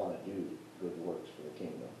us to want to do good works for the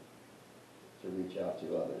kingdom, to reach out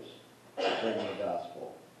to others, to bring the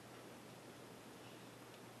gospel.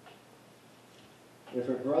 If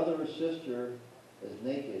a brother or sister is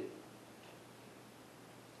naked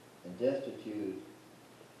and destitute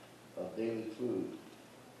of daily food,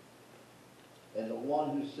 and the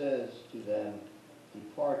one who says to them,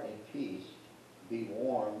 depart in peace, be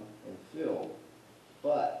warm and filled,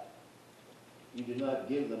 but you do not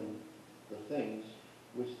give them the things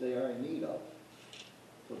which they are in need of.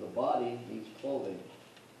 For the body needs clothing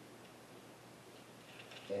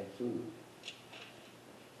and food.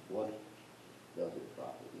 What does it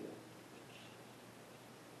profit you?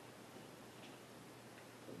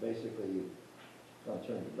 So basically, you kind of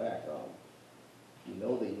turn your back on them. You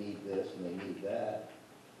know they need this and they need that,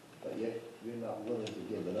 but yet you're not willing to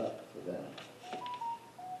give it up for them.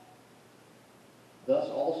 Thus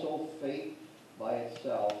also faith by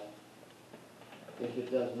itself, if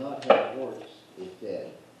it does not have works, is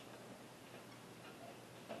dead.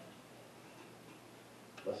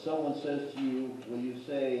 But someone says to you, will you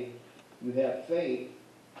say, you have faith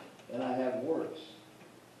and I have works?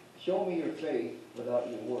 Show me your faith without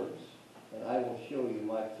your works, and I will show you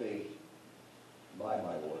my faith by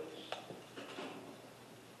my works.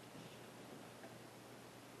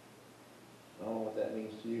 I don't know what that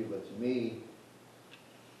means to you, but to me,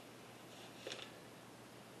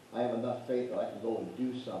 I have enough faith that I can go and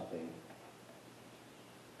do something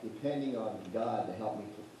depending on God to help me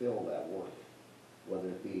fulfill that work, whether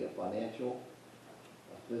it be a financial,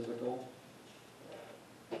 a physical,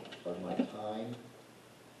 or my time,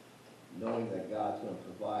 knowing that God's going to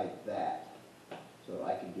provide that so that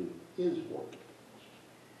I can do His work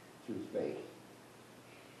through faith.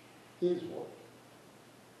 His work,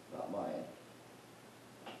 not mine.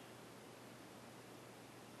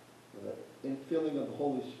 The infilling of the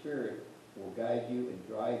Holy Spirit will guide you and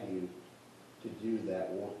drive you to do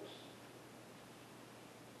that works.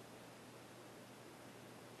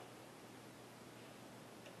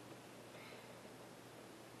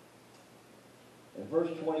 In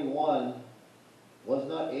verse 21, was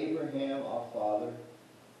not Abraham our father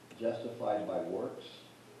justified by works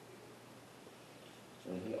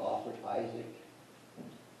when he offered Isaac,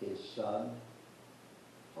 his son,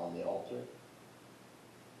 on the altar?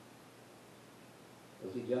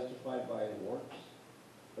 Was he justified by his works?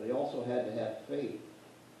 But he also had to have faith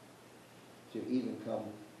to even come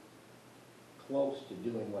close to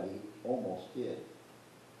doing what he almost did.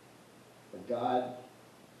 But God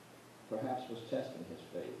perhaps was testing his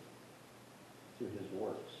faith through his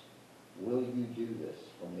works. Will you do this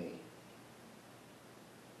for me?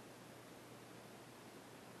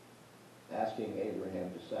 Asking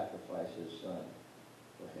Abraham to sacrifice his son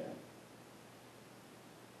for him.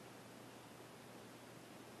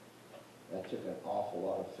 That took an awful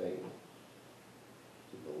lot of faith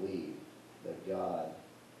to believe that God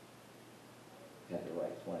had the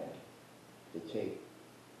right plan to take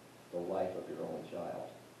the life of your only child.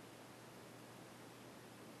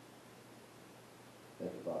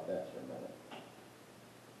 Think about that for a minute.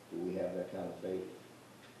 Do we have that kind of faith?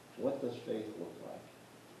 What does faith look like?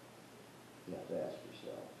 You have to ask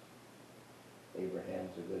yourself.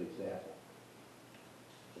 Abraham's a good example.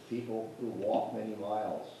 The people who walk many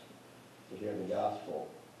miles to hear the gospel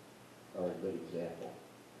are a good example.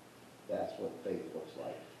 That's what faith looks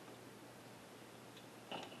like.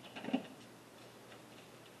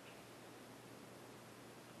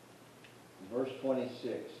 Verse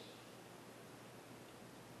 26,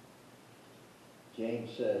 James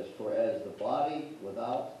says, for as the body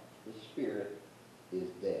without the spirit is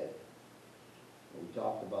dead. We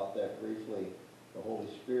talked about that briefly. The Holy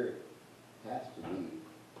Spirit has to be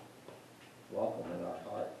welcome in our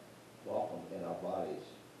heart, welcome in our bodies.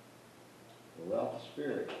 Without the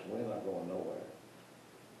Spirit, we're not going nowhere.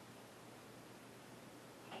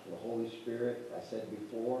 The Holy Spirit, I said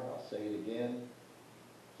before, I'll say it again,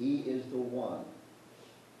 he is the one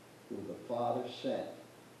who the Father sent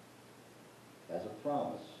as a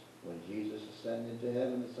promise when Jesus ascended into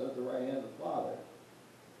heaven and sat at the right hand of the Father,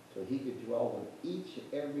 so he could dwell in each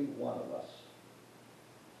and every one of us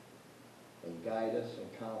and guide us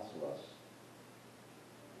and counsel us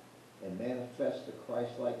and manifest the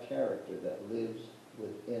Christ-like character that lives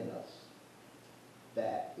within us.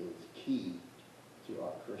 That is key to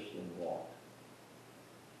our Christian walk.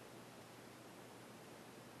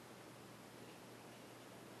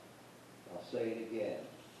 I'll say it again.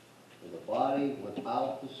 The body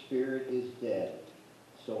without the Spirit is dead.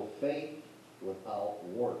 So faith without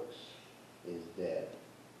works is dead.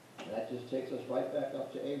 And that just takes us right back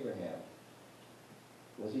up to Abraham.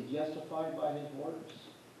 Was he justified by his works?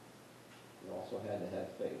 He also had to have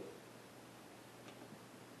faith.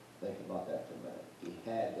 Think about that for a minute. He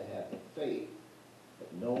had to have the faith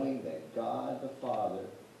of knowing that God the Father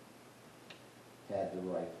had the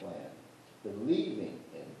right plan. Believing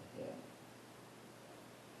in him.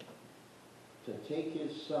 To take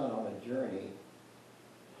his son on a journey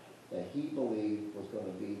that he believed was going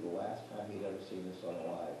to be the last time he'd ever seen his son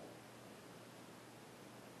alive.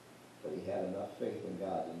 But he had enough faith in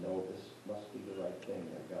God to know this must be the right thing,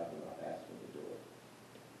 that God would not ask him to do it.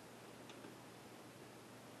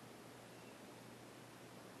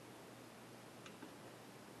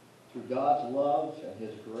 Through God's love and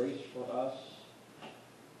his grace for us,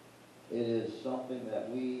 it is something that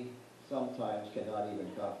we sometimes cannot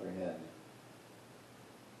even comprehend.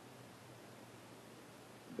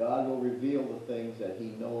 God will reveal the things that he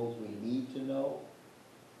knows we need to know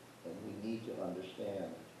and we need to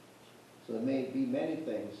understand. So there may be many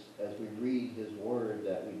things as we read his word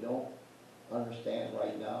that we don't understand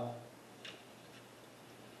right now,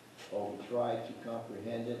 or we try to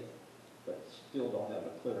comprehend it, but still don't have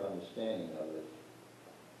a clear understanding of it.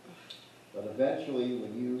 But eventually,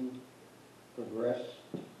 when you progress,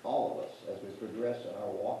 all of us, as we progress in our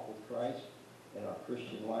walk with Christ, in our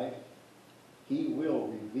Christian life, he will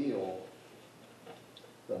reveal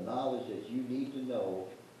the knowledge that you need to know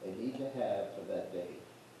and need to have for that day.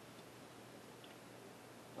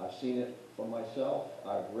 I've seen it for myself.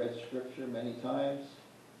 I've read Scripture many times.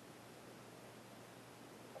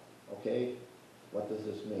 Okay, what does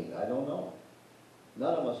this mean? I don't know.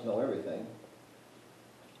 None of us know everything.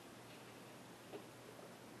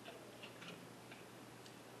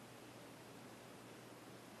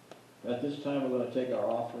 At this time, we're going to take our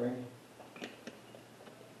offering.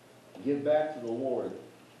 Give back to the Lord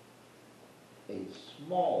a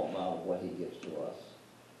small amount of what he gives to us.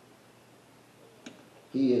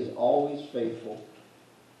 He is always faithful.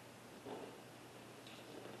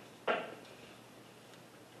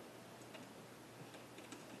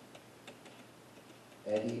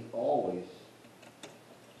 And he always,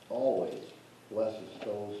 always blesses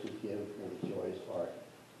those who give with a joyous heart.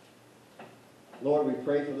 Lord, we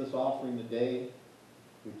pray for this offering today.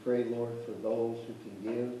 We pray, Lord, for those who can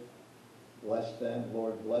give. Bless them.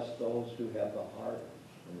 Lord, bless those who have the heart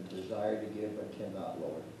and the desire to give but cannot,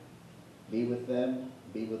 Lord. Be with them,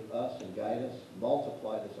 be with us, and guide us.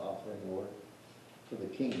 Multiply this offering, Lord, for the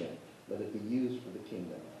kingdom. Let it be used for the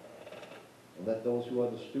kingdom. And let those who are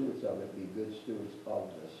the stewards of it be good stewards of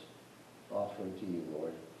this offering to you,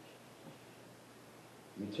 Lord.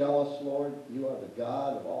 You tell us, Lord, you are the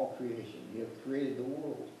God of all creation. You have created the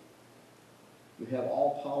world. You have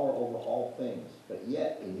all power over all things. But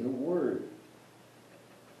yet, in your word,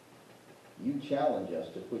 you challenge us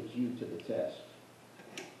to put you to the test.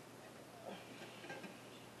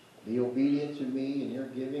 Be obedient to me in your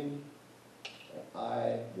giving, and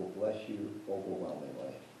I will bless you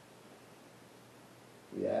overwhelmingly.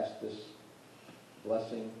 We ask this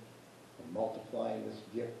blessing of multiplying this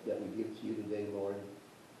gift that we give to you today, Lord,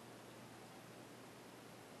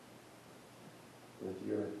 with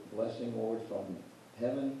your blessing, Lord, from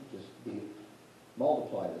heaven. Just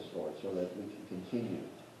multiply this, Lord, so that we can continue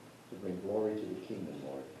to bring glory to the kingdom,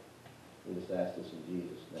 Lord. We just ask this in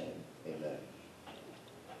Jesus' name. Amen.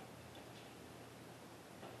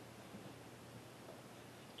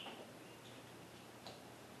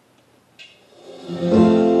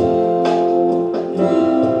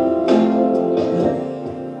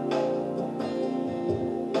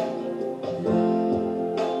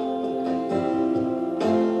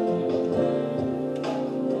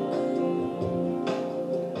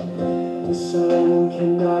 The sun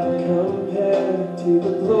cannot compare to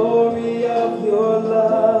the glory of your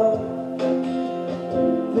love.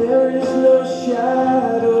 There is no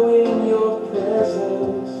shadow in your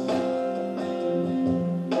presence.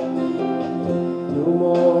 No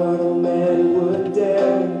mortal man would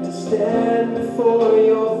dare to stand before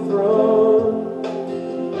your throne,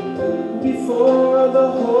 before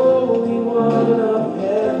the Holy One of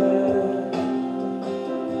heaven.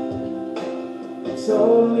 It's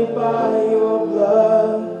only by your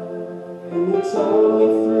blood, and it's only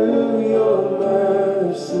through your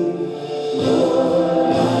mercy.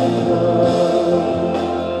 Lord, I come.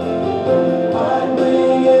 I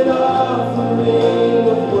bring an offering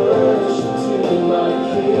of worship to my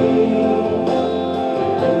King.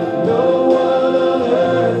 No one on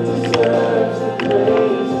earth deserves the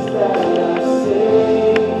praises that I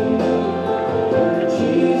sing.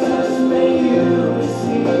 Jesus, may you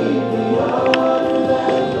receive the honor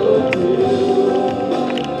that you're due.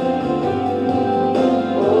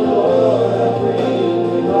 Oh Lord, I bring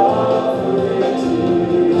an offering to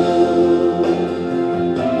you.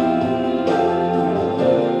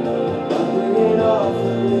 I bring an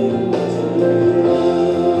offering to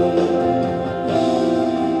you.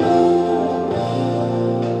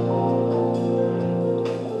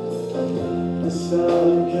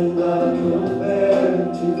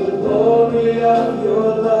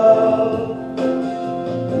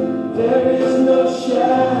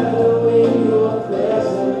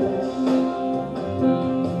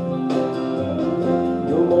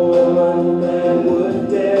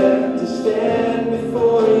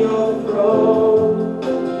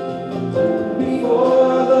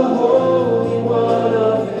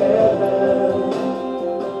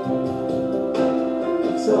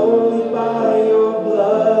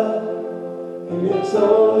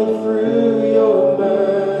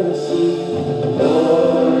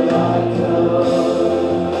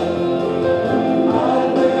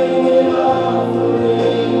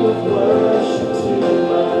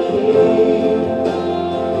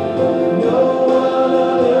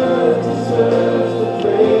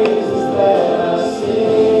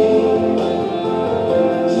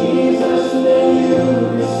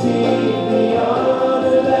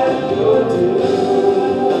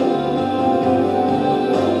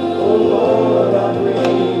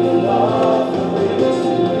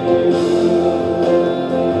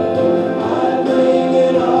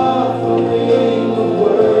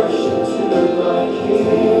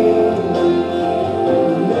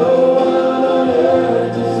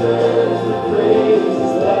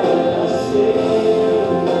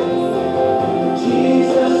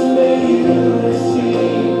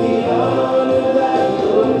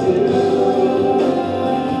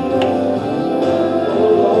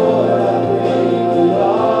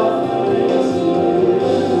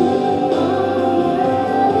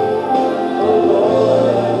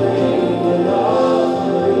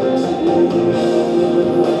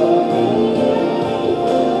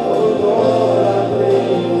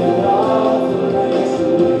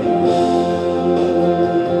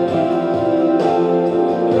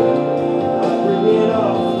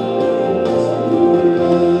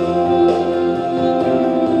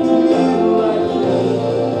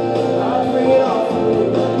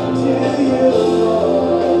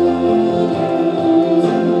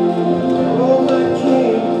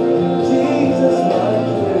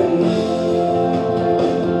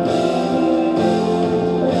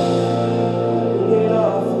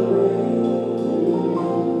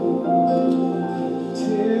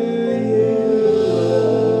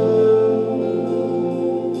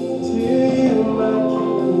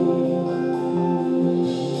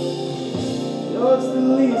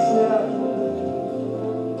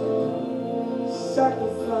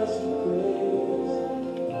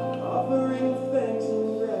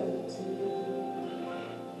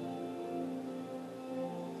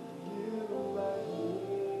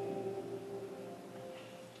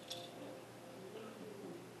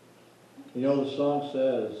 You know, the song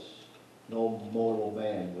says, no mortal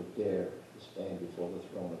man would dare to stand before the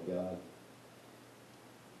throne of God.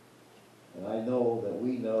 And I know that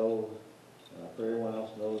we know, and I pray everyone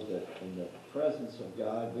else knows, that in the presence of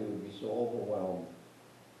God, we would be so overwhelmed,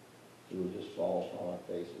 we would just fall upon our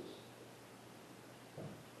faces.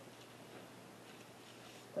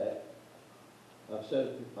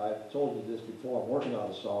 I've told you this before, I'm working on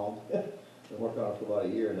a song. Been working on it for about a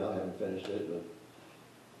year now, I haven't finished it, but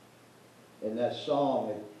in that song,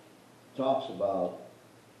 it talks about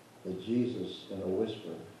that Jesus, in a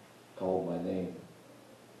whisper, called my name.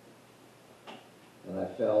 And I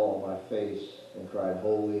fell on my face and cried,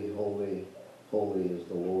 holy, holy, holy is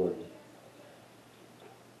the Lord.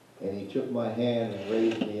 And he took my hand and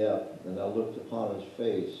raised me up, and I looked upon his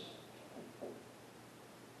face,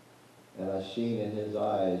 and I seen in his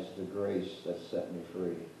eyes the grace that set me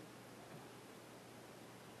free.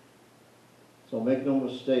 So make no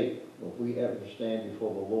mistake, if we ever stand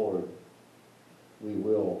before the Lord, we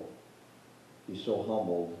will be so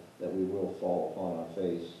humbled that we will fall upon our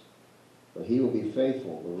face. But he will be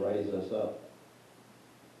faithful to raise us up.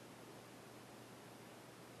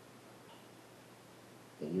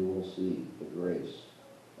 And you will see the grace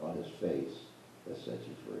on his face that sets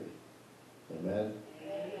you free. Amen?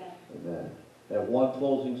 Amen. Amen. I have one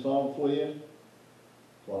closing song for you.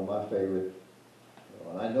 It's one of my favorite.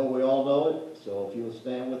 And I know we all know it, so if you will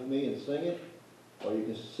stand with me and sing it, or you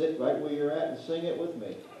can sit right where you're at and sing it with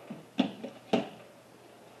me.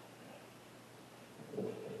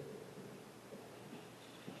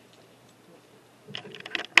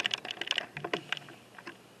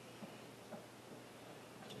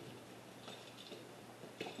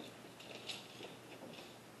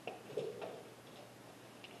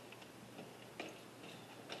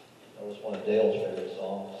 That was one of Dale's favorite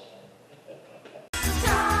songs.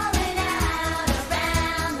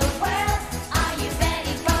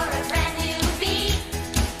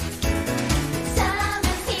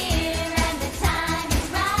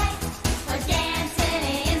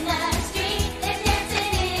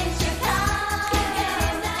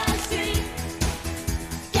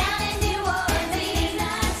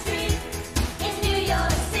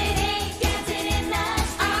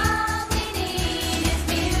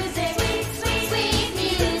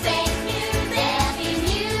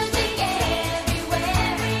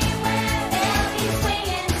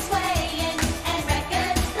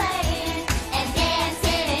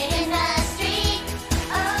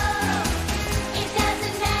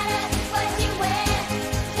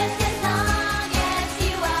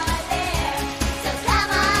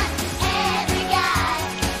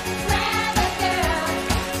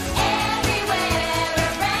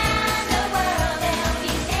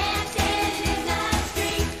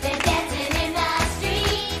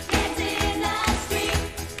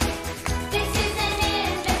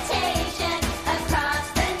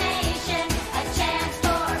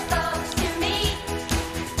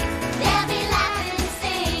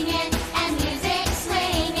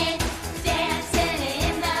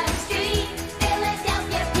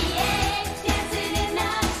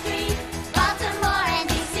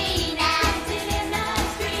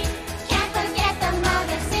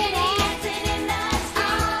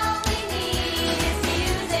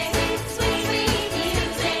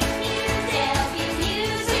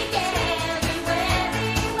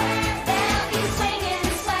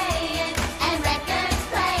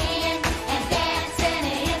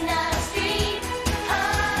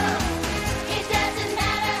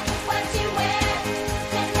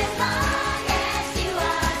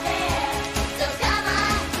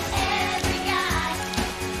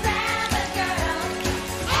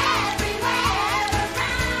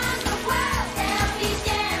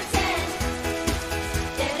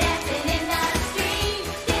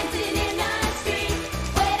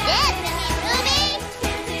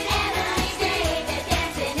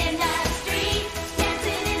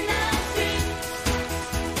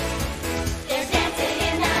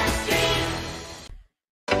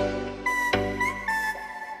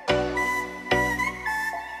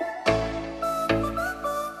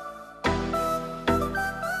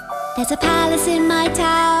 There's a palace in my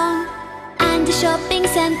town and a shopping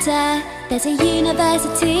centre. There's a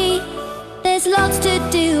university, there's lots to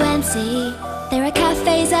do and see. There are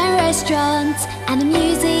cafes and restaurants and a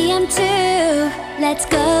museum too. Let's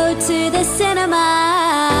go to the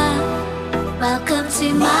cinema. Welcome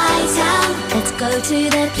to my town. Let's go to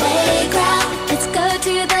the playground. Let's go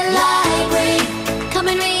to the library. Come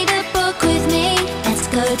and read a book with me. Let's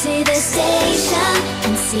go to the station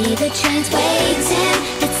and see the trains waiting.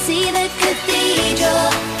 Let's see the cathedral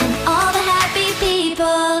and all the happy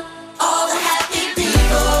people. All the happy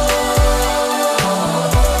people.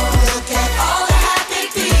 Look at all the happy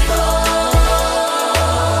people.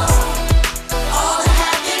 All the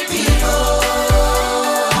happy people.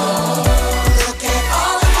 Look at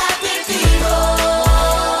all the happy people.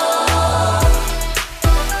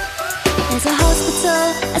 There's a hospital,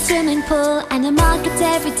 a swimming pool, and a market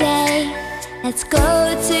every day. Let's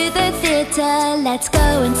go to the theatre, let's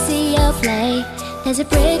go and see a play. There's a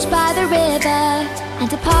bridge by the river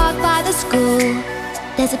and a park by the school.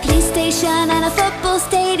 There's a police station and a football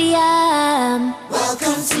stadium.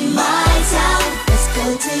 Welcome to my town. Let's go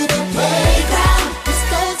to the playground. Let's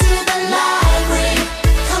go to the library.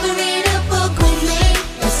 Come and read a book with me.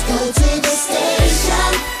 Let's go to the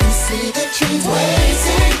station and see the trains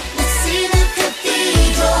waiting. Let's see the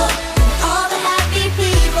cathedral and all the happy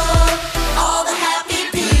people. All the happy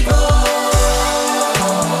people.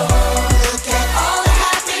 Look at all the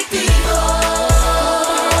happy people.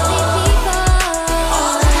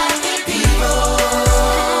 All the happy people.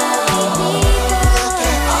 Look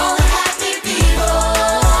at all the happy people.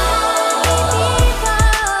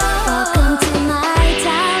 Welcome to my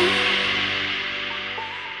town.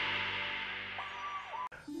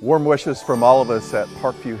 Warm wishes from all of us at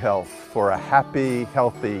Parkview Health for a happy,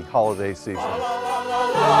 healthy holiday season.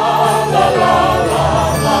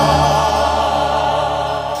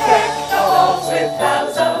 Deck the halls with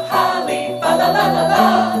boughs of holly, fa la la la la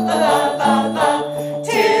la la la la.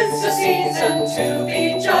 'Tis the season to be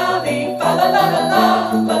jolly, fa la la la la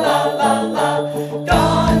la la la la.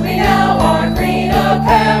 Don we now our green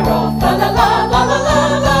apparel, fa la la la la la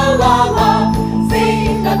la la la.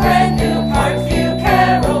 Sing a brand new Parkview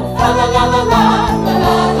carol, fa la la la la la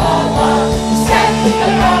la la la. Set the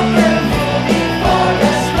proper mood before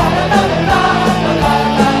us, fa la la la la la la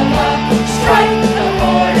la la. Strike the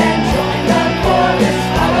chord and join the chorus,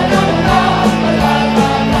 fa la la la la la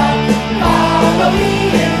la la. Follow me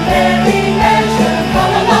in merry measure, fa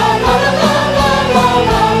la la la la la la la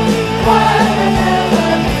la. While we tell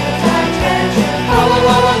a Yuletide treasure, fa la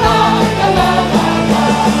la la la la la la la.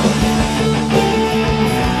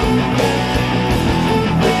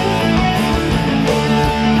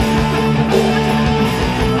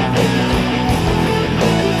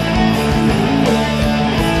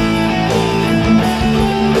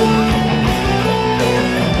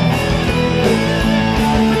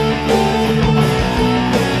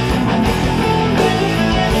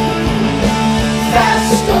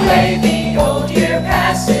 Fast away the old year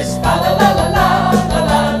passes, fa la la la la la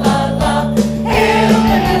la la la. Hail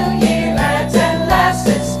the new year, lads and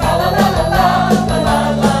lasses, fa la la la la la la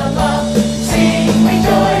la la. Sing we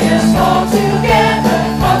joyous all together,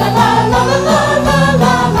 fa la la la la la la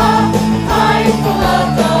la la. Mindful of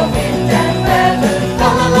the wind and weather, fa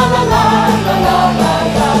la la la la la la la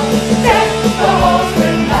la. Deck the halls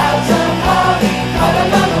with boughs of holly, fa la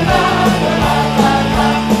la la la la la la la.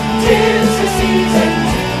 'Tis the season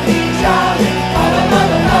to be jolly, fa la la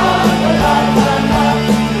la la la la la la.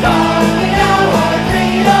 Don we now our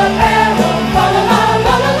green apparel, fa la la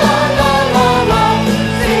la la la la la la.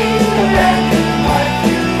 Sing the brand new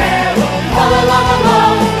Parkview carol, fa la la la la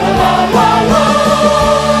la la la la.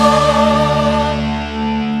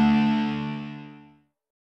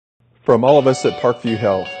 From all of us at Parkview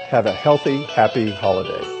Health, have a healthy, happy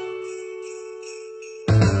holiday.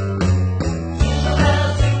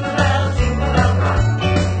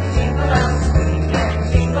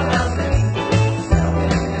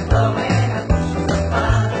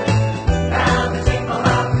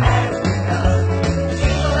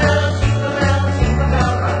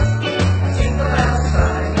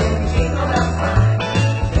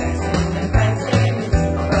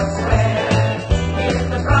 In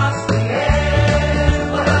the frosty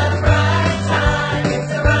air, what a bright time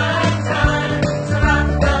it's around.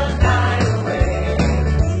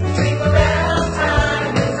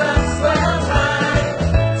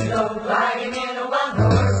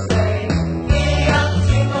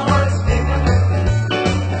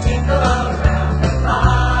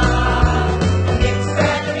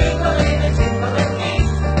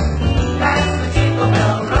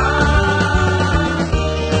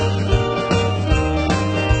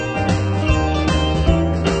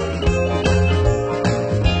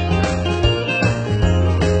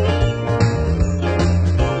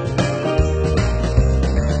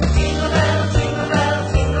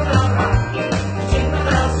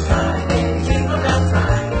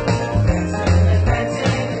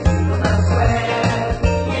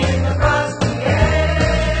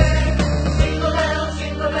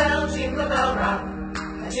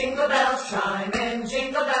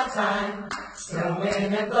 time,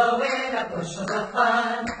 snowing and blowing up bushels of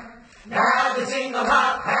fun. Now the jingle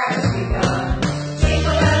hop has begun.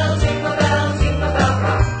 Jingle bell, jingle bell, jingle bell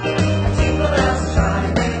rock. Jingle bells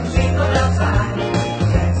chime and jingle bell time.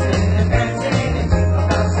 Dancing and prancing in Jingle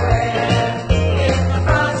Bell Square. In the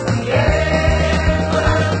frosty air.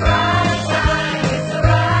 What a bright time, it's the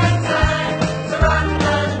right time to rock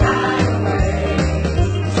the night away.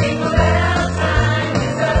 Jingle bell time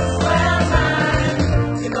is a swell time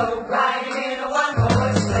to go riding in a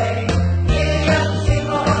one-horse sleigh. Giddy up,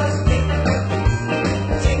 jingle horse,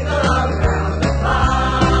 jingle around the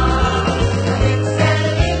block. A mix and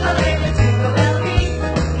a jingle and a jingle bell beat.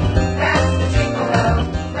 That's the jingle bell.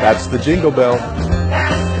 That's the Jingle Bell.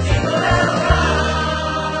 That's the jingle bell rock.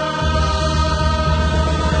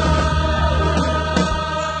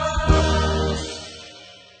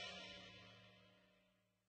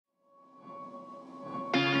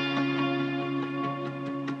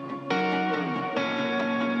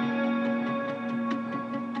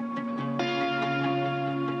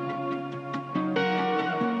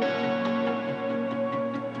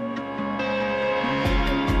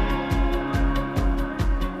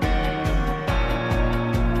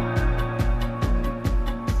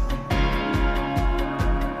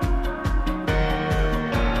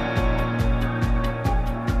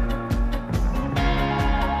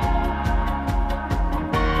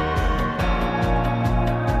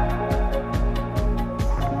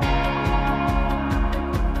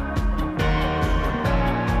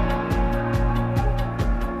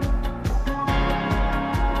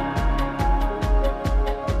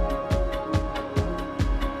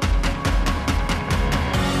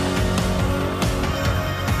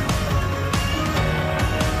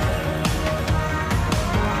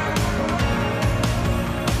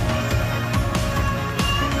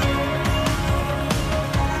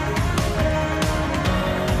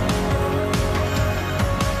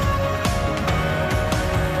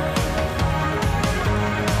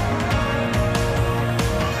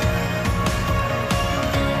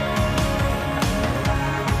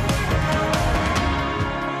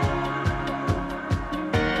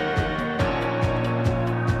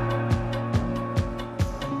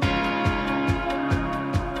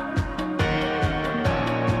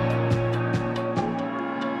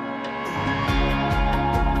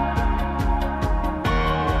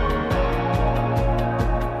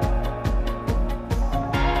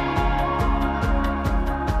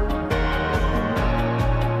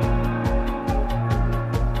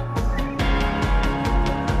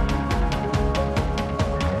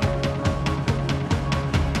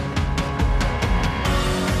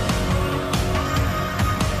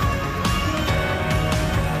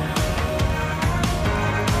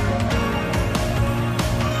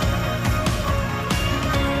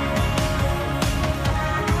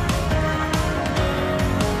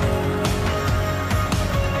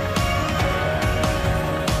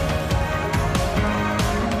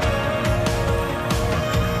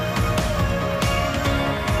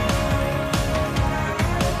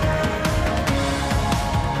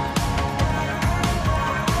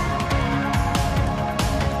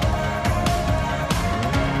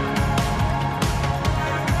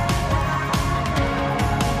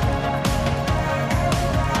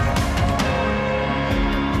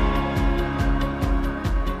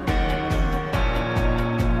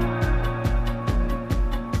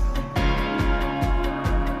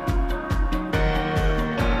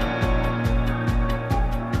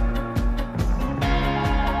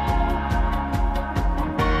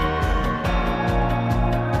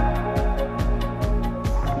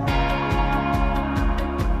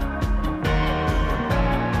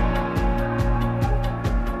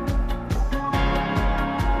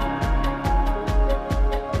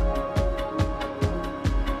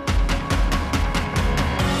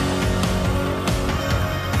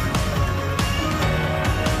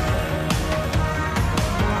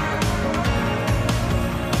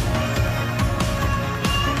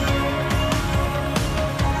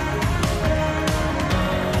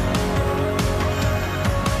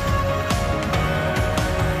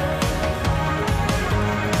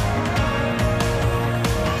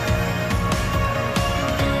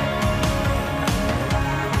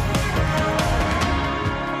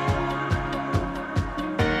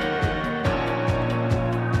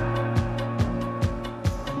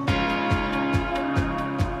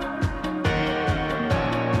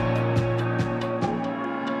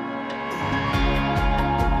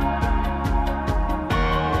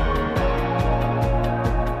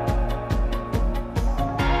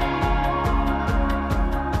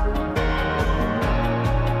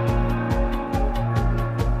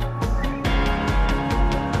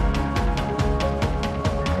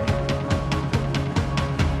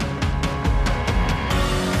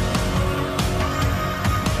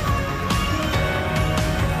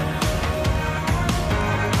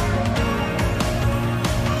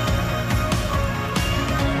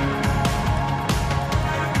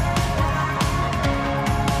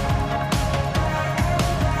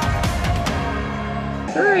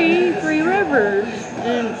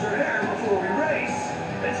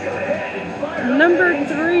 Number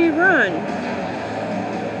 3 run.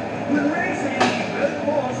 When racing, both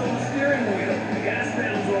paws on the steering wheel, the gas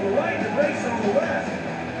pedals on the right, the brakes on the left.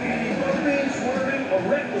 Any bumping, swerving, or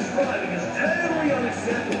reckless driving is totally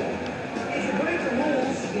unacceptable. If you break the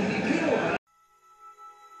rules, you'll be penalized.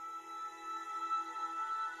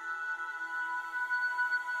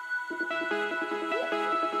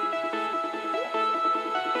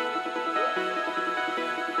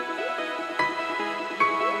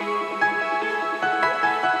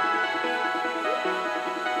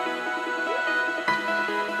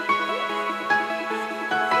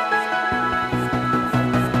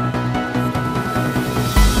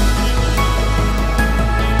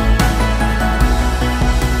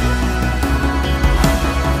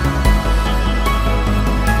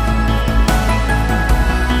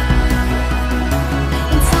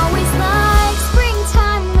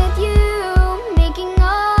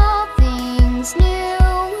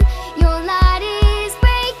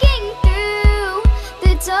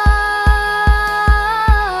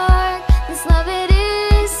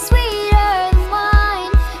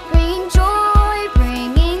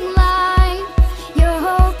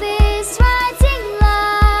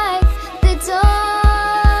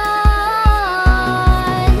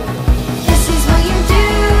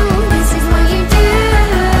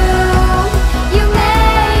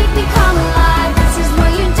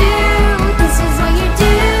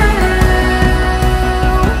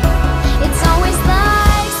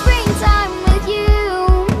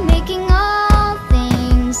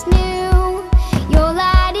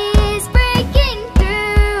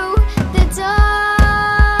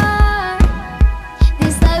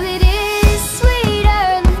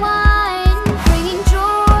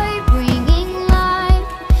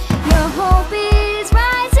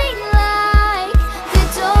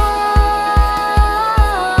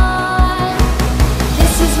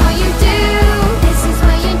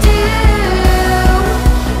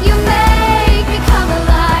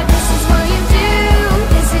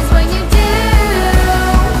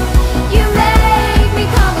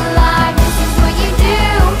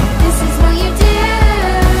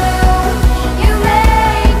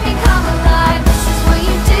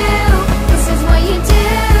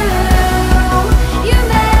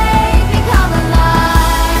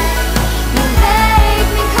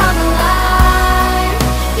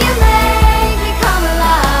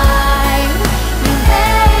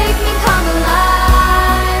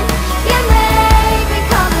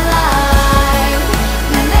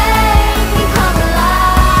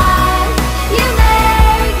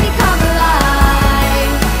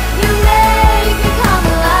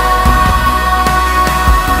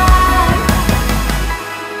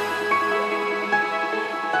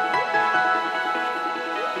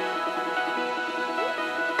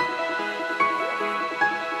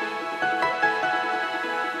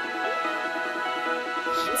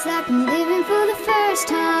 It's like I'm living for the first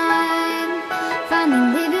time,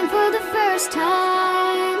 finally living for the first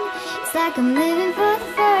time. It's like I'm living for the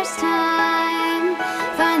first time,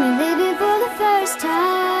 finally living for the first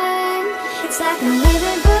time. It's like I'm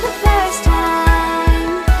living for the first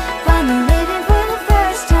time, finally living for the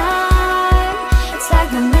first time. It's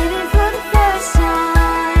like I'm living for the first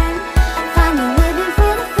time, finally living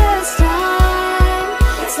for the first time.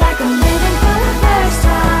 It's like I'm living for the first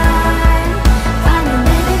time, finally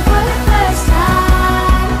living for the first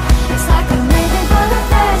time. It's like I'm living for the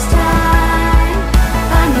first time,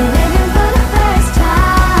 finally living for the first time.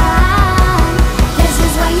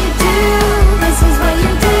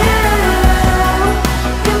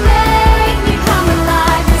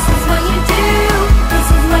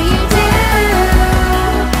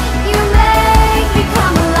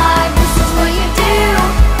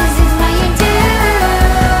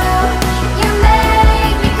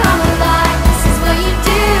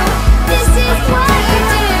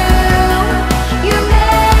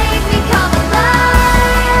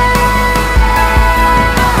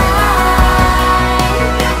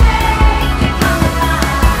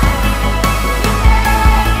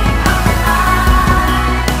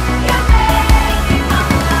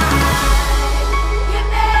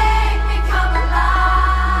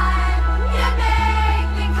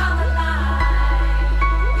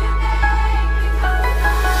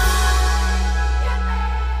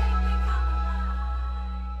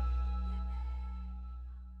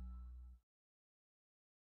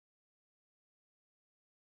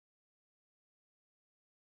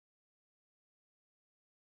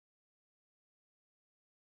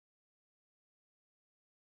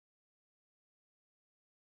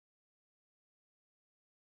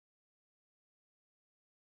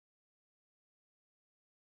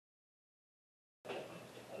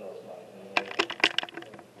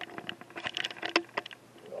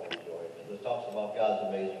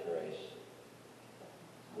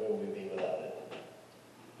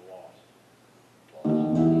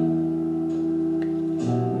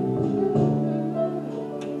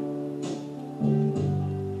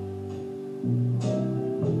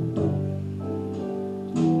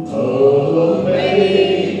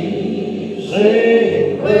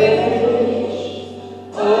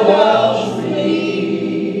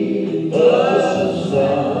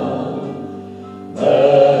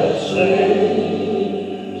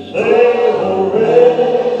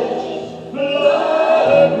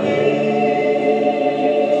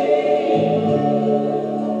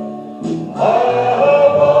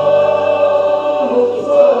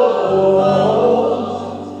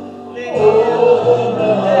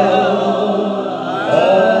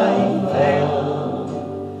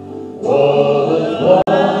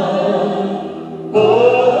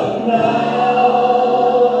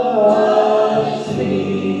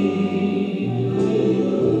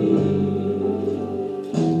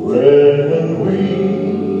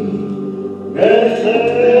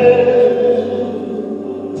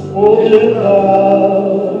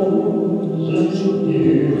 thousands of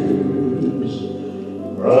years,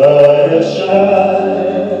 bright as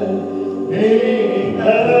shining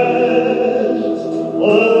as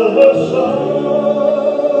the sun.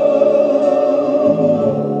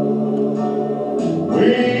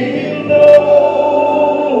 We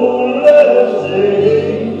know last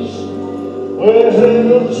days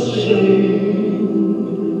will sing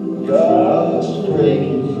God's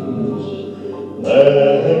praise.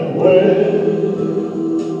 And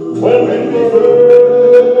when we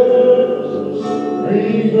first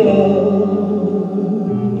begun,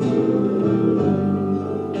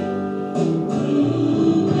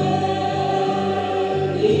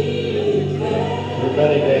 through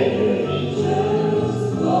many dangers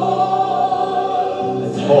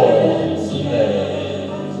and toils and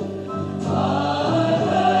snares,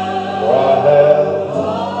 for I have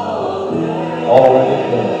already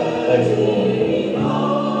done. Thank you, Lord.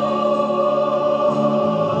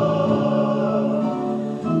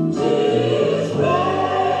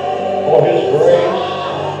 For His grace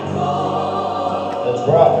has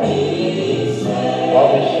brought me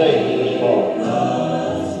safe this far.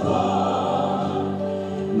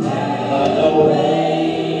 And I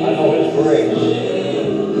know His grace will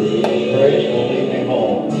lead me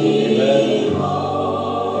home. Amen.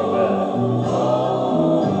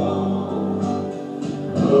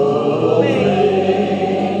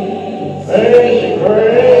 Amazing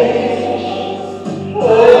grace,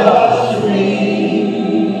 oh how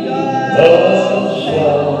sweet the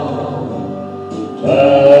sound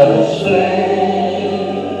that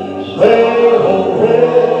sings there a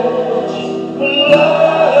wretch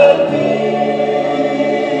like me.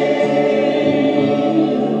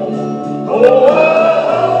 Oh, I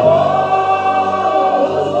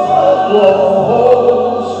was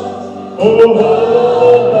lost, oh,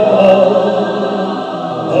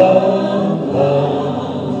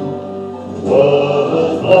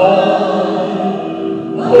 was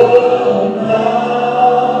blind, but now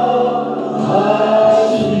I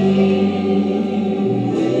see.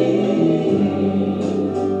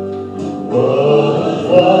 Was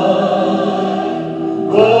blind,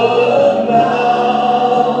 but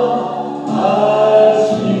now I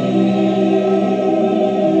see.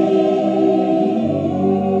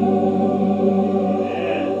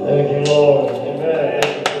 Thank you, Lord. Amen.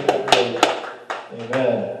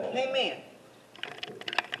 Amen. Amen.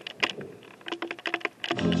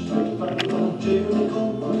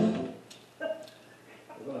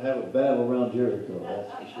 We're going to have a battle around Jericho,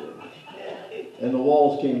 that's for sure. And the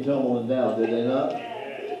walls came tumbling down, did they not?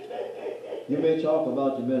 You may talk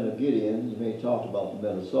about the men of Gideon, you may talk about the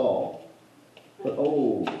men of Saul, but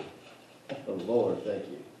oh, Lord, thank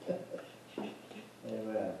you.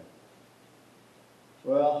 Amen.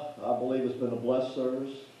 Well, I believe it's been a blessed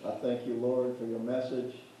service. I thank you, Lord, for your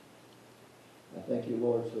message. I thank you,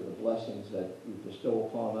 Lord, for the blessings that you bestow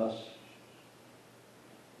upon us.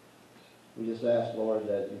 We just ask, Lord,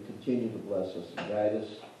 that you continue to bless us and guide us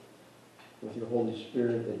with your Holy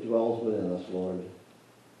Spirit that dwells within us, Lord.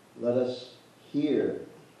 Let us hear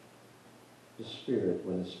the Spirit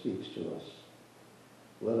when it speaks to us.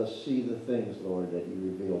 Let us see the things, Lord, that you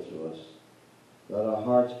reveal to us. Let our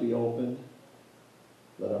hearts be opened.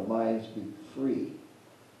 Let our minds be free.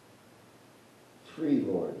 Free,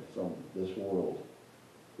 Lord, from this world.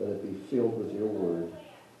 Let it be filled with your word.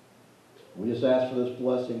 We just ask for this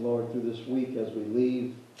blessing, Lord, through this week as we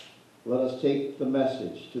leave. Let us take the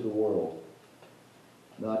message to the world,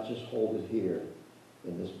 not just hold it here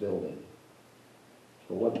in this building.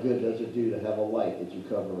 For what good does it do to have a light that you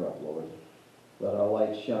cover up, Lord? Let our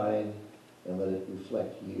light shine and let it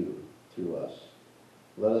reflect you through us.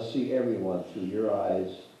 Let us see everyone through your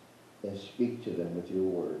eyes and speak to them with your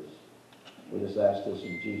words. We just ask this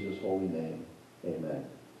in Jesus' holy name. Amen.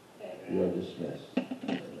 You are dismissed.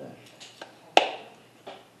 Amen.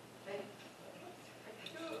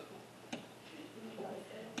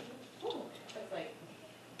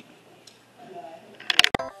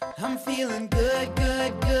 I'm feeling good,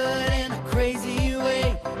 good, good in a crazy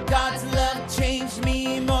way. God's love changed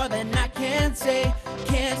me more than I can say.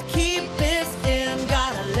 Can't keep